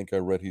I think I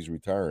read he's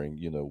retiring,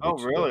 you know. Oh,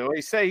 really? Well,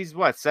 you say he's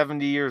what,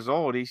 70 years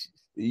old? He's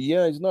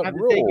not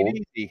real take old.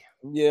 It easy.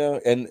 Yeah,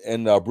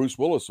 and Bruce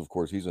Willis, of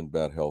course, he's in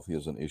bad health. He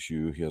has an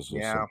issue. He has some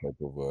type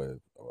of a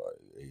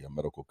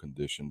medical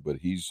condition, but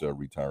he's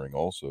retiring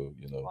also.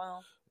 You know.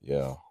 Wow.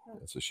 Yeah,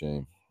 it's a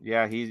shame.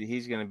 Yeah,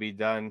 he's going to be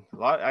done.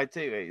 I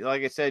tell you,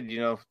 like I said, you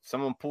know,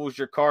 someone pulls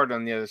your card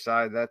on the other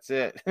side. That's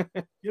it.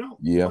 You know.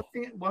 Yeah.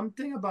 One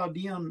thing about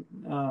Liam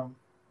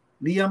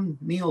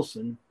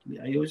Neeson,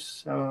 I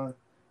always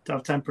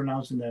tough time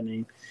pronouncing that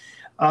name.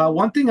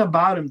 One thing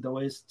about him though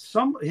is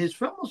his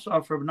films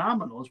are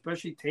phenomenal,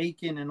 especially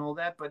Taken and all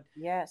that. But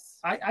yes,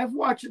 I've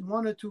watched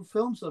 1 or 2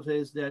 films of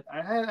his that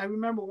I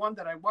remember one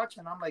that I watched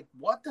and I'm like,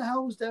 what the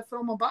hell was that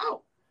film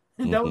about?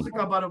 And that was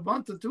like about a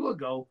month or 2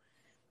 ago.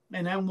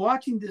 And I'm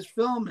watching this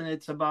film and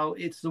it's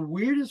the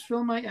weirdest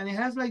film and it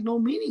has like no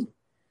meaning.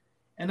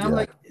 And I'm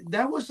like,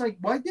 that was like,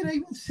 why did I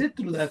even sit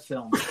through that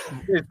film?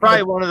 It's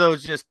probably one of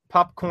those just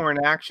popcorn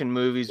action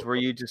movies where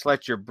you just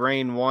let your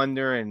brain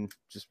wander and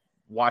just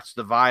watch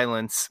the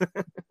violence.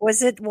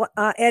 Was it,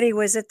 Eddie,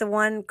 was it the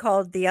one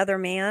called The Other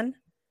Man?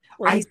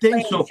 I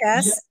think so.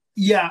 Chess?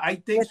 Yeah, I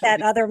think with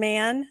that other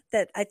man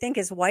that I think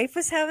his wife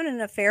was having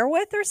an affair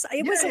with, or something.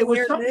 It was a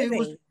weird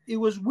movie. It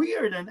was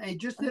weird, and it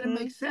just didn't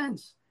make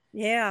sense.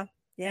 Yeah.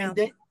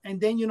 And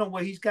then you know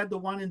where he's got the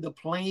one in the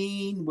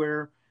plane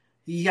where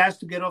he has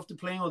to get off the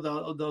plane or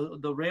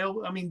the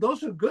rail. I mean,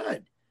 those are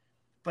good,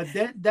 but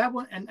that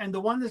one and the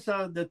one that's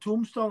the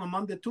tombstone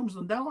among the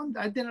tombstones. That one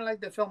I didn't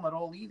like the film at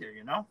all either.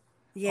 You know.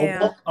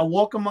 Yeah. A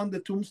walk among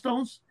the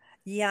tombstones.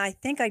 Yeah, I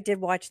think I did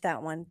watch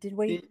that one. Did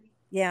we?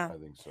 Yeah. I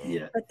think so.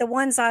 Yeah. But the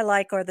ones I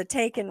like are the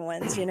Taken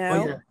ones, you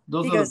know.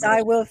 Oh, yeah. He goes,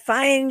 I will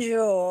find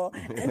you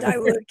and I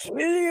will kill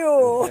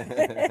you.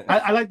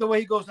 I like the way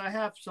he goes, I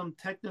have some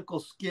technical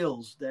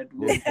skills that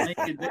will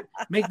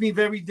make me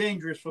very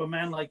dangerous for a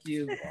man like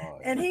you.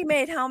 And he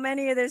made how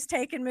many of those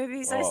Taken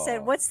movies? I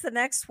said, what's the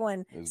next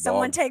one?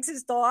 Someone takes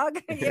his dog?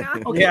 Yeah.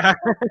 Okay. Yeah.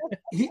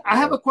 I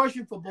have a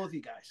question for both of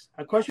you guys.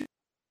 A question.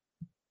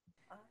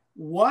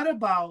 What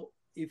about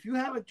if you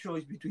have a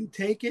choice between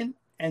Taken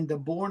and the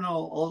Bourne,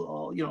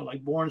 you know,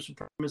 like Bourne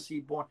Supremacy,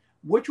 Bourne,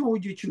 which one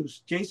would you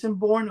choose? Jason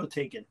Bourne or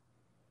Taken?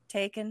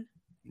 Taken.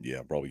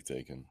 Yeah, probably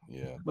Taken.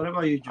 Yeah. What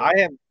about you,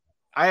 Joe?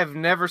 I have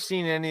never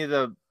seen any of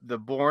the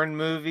Bourne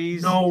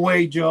movies. No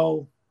way,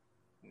 Joe.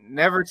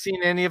 Never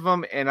seen any of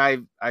them, and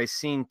I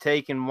seen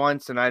Taken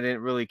once, and I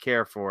didn't really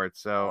care for it.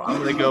 So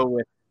I'm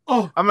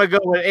gonna go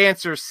with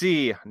answer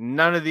C.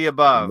 None of the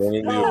above. None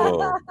of the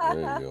above.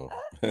 There you go.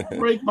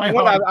 Break my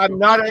heart. I'm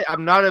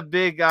not a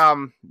big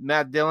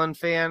Matt Dillon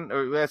fan,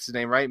 or that's his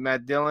name, right?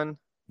 Matt Dillon.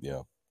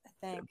 Yeah. I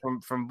think.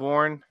 From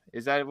Bourne.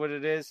 Is that what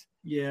it is?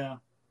 Yeah.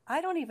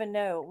 I don't even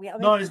know.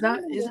 No, it's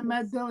not. Isn't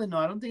Matt Dillon? No,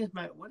 I don't think it's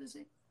Matt. What is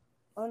it?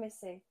 Let me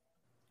see.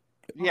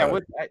 Yeah.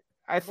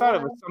 I thought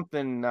it was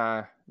something.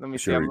 Let me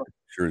see.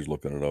 Sure, he's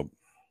looking it up.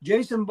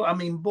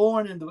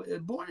 Bourne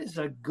is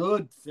a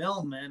good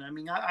film, man. I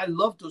mean, I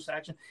love those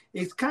action.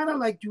 It's kind of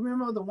like, do you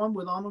remember the one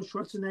with Arnold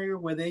Schwarzenegger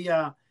where they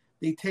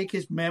take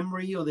his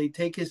memory or they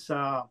take his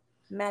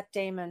Matt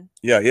Damon.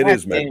 Yeah, it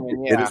is Matt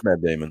Damon. It is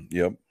Matt Damon.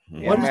 Yep.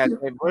 Yeah,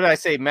 what did I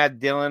say? Matt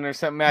Dillon or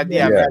something? Matt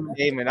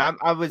Damon.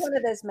 I was one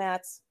of those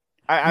Matts.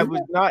 I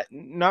was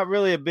not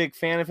really a big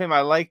fan of him.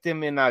 I liked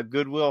him in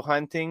Good Will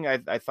Hunting.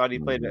 I thought he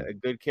played a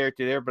good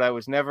character there, but I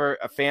was never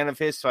a fan of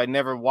his, so I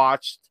never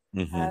watched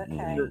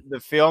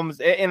the films.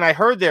 And I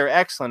heard they're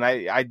excellent.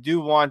 I do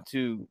want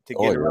to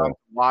get around to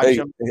watch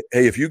them.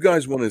 Hey, if you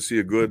guys want to see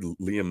a good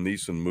Liam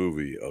Neeson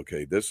movie,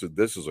 okay, this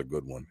is a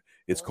good one.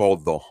 It's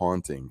called The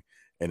Haunting.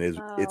 And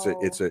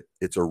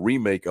it's a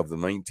remake of the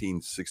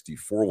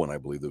 1964 one, I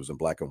believe, that was in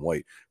black and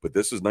white. But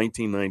this is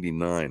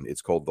 1999.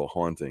 It's called The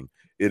Haunting.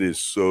 It is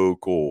so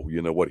cool.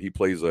 You know what? He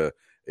plays a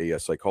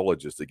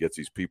psychologist that gets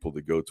these people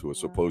to go to a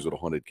supposed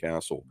haunted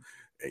castle.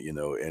 You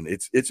know, and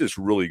it's just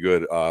really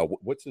good.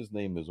 What's his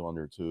name is on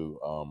there too?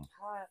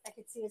 I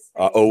could see his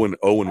face. Owen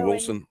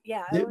Wilson.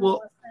 Yeah.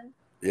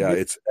 Yeah,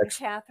 it's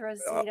Catherine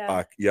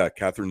Zeta.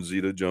 Catherine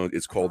Zeta-Jones.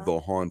 It's called The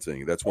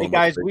Haunting. That's one. Hey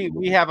guys,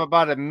 we have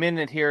about a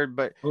minute here,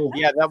 but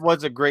yeah, that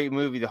was a great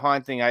movie, The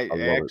Haunting. I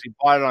actually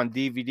bought it on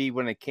DVD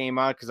when it came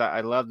out because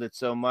I loved it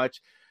so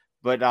much.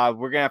 But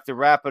we're gonna have to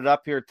wrap it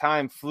up here.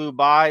 Time flew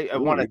by. I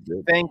want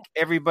to thank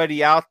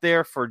everybody out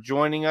there for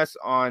joining us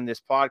on this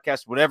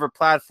podcast. Whatever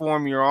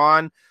platform you're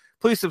on,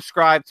 please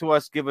subscribe to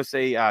us. Give us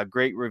a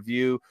great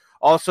review.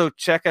 Also,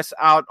 check us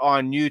out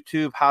on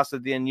YouTube, House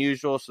of the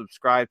Unusual.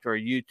 Subscribe to our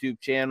YouTube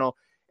channel.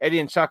 Eddie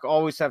and Chuck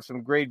always have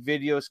some great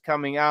videos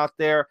coming out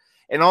there.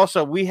 And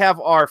also, we have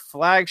our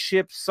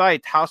flagship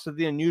site,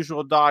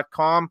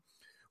 houseoftheunusual.com.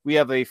 We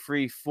have a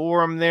free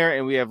forum there,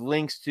 and we have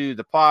links to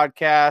the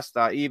podcast,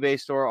 eBay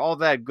store, all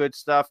that good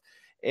stuff.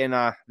 And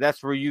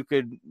that's where you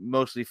could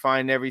mostly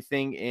find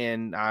everything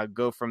and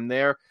go from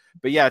there.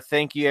 But, yeah,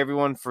 thank you,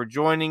 everyone, for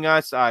joining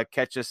us.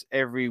 Catch us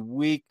every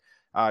week.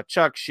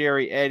 Chuck,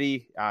 Sherry,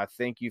 Eddie,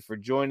 thank you for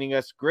joining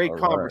us. Great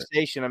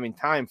conversation. Right. I mean,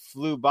 time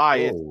flew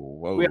by.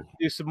 We have to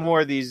do some more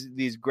of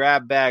these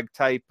grab bag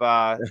type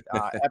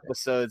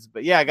episodes.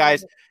 But yeah,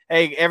 guys,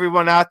 hey,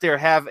 everyone out there,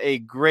 have a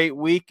great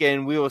week,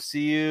 and we will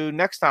see you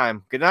next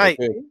time. Good night.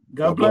 Okay.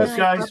 God bless,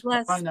 guys. God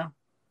bless. Bye now.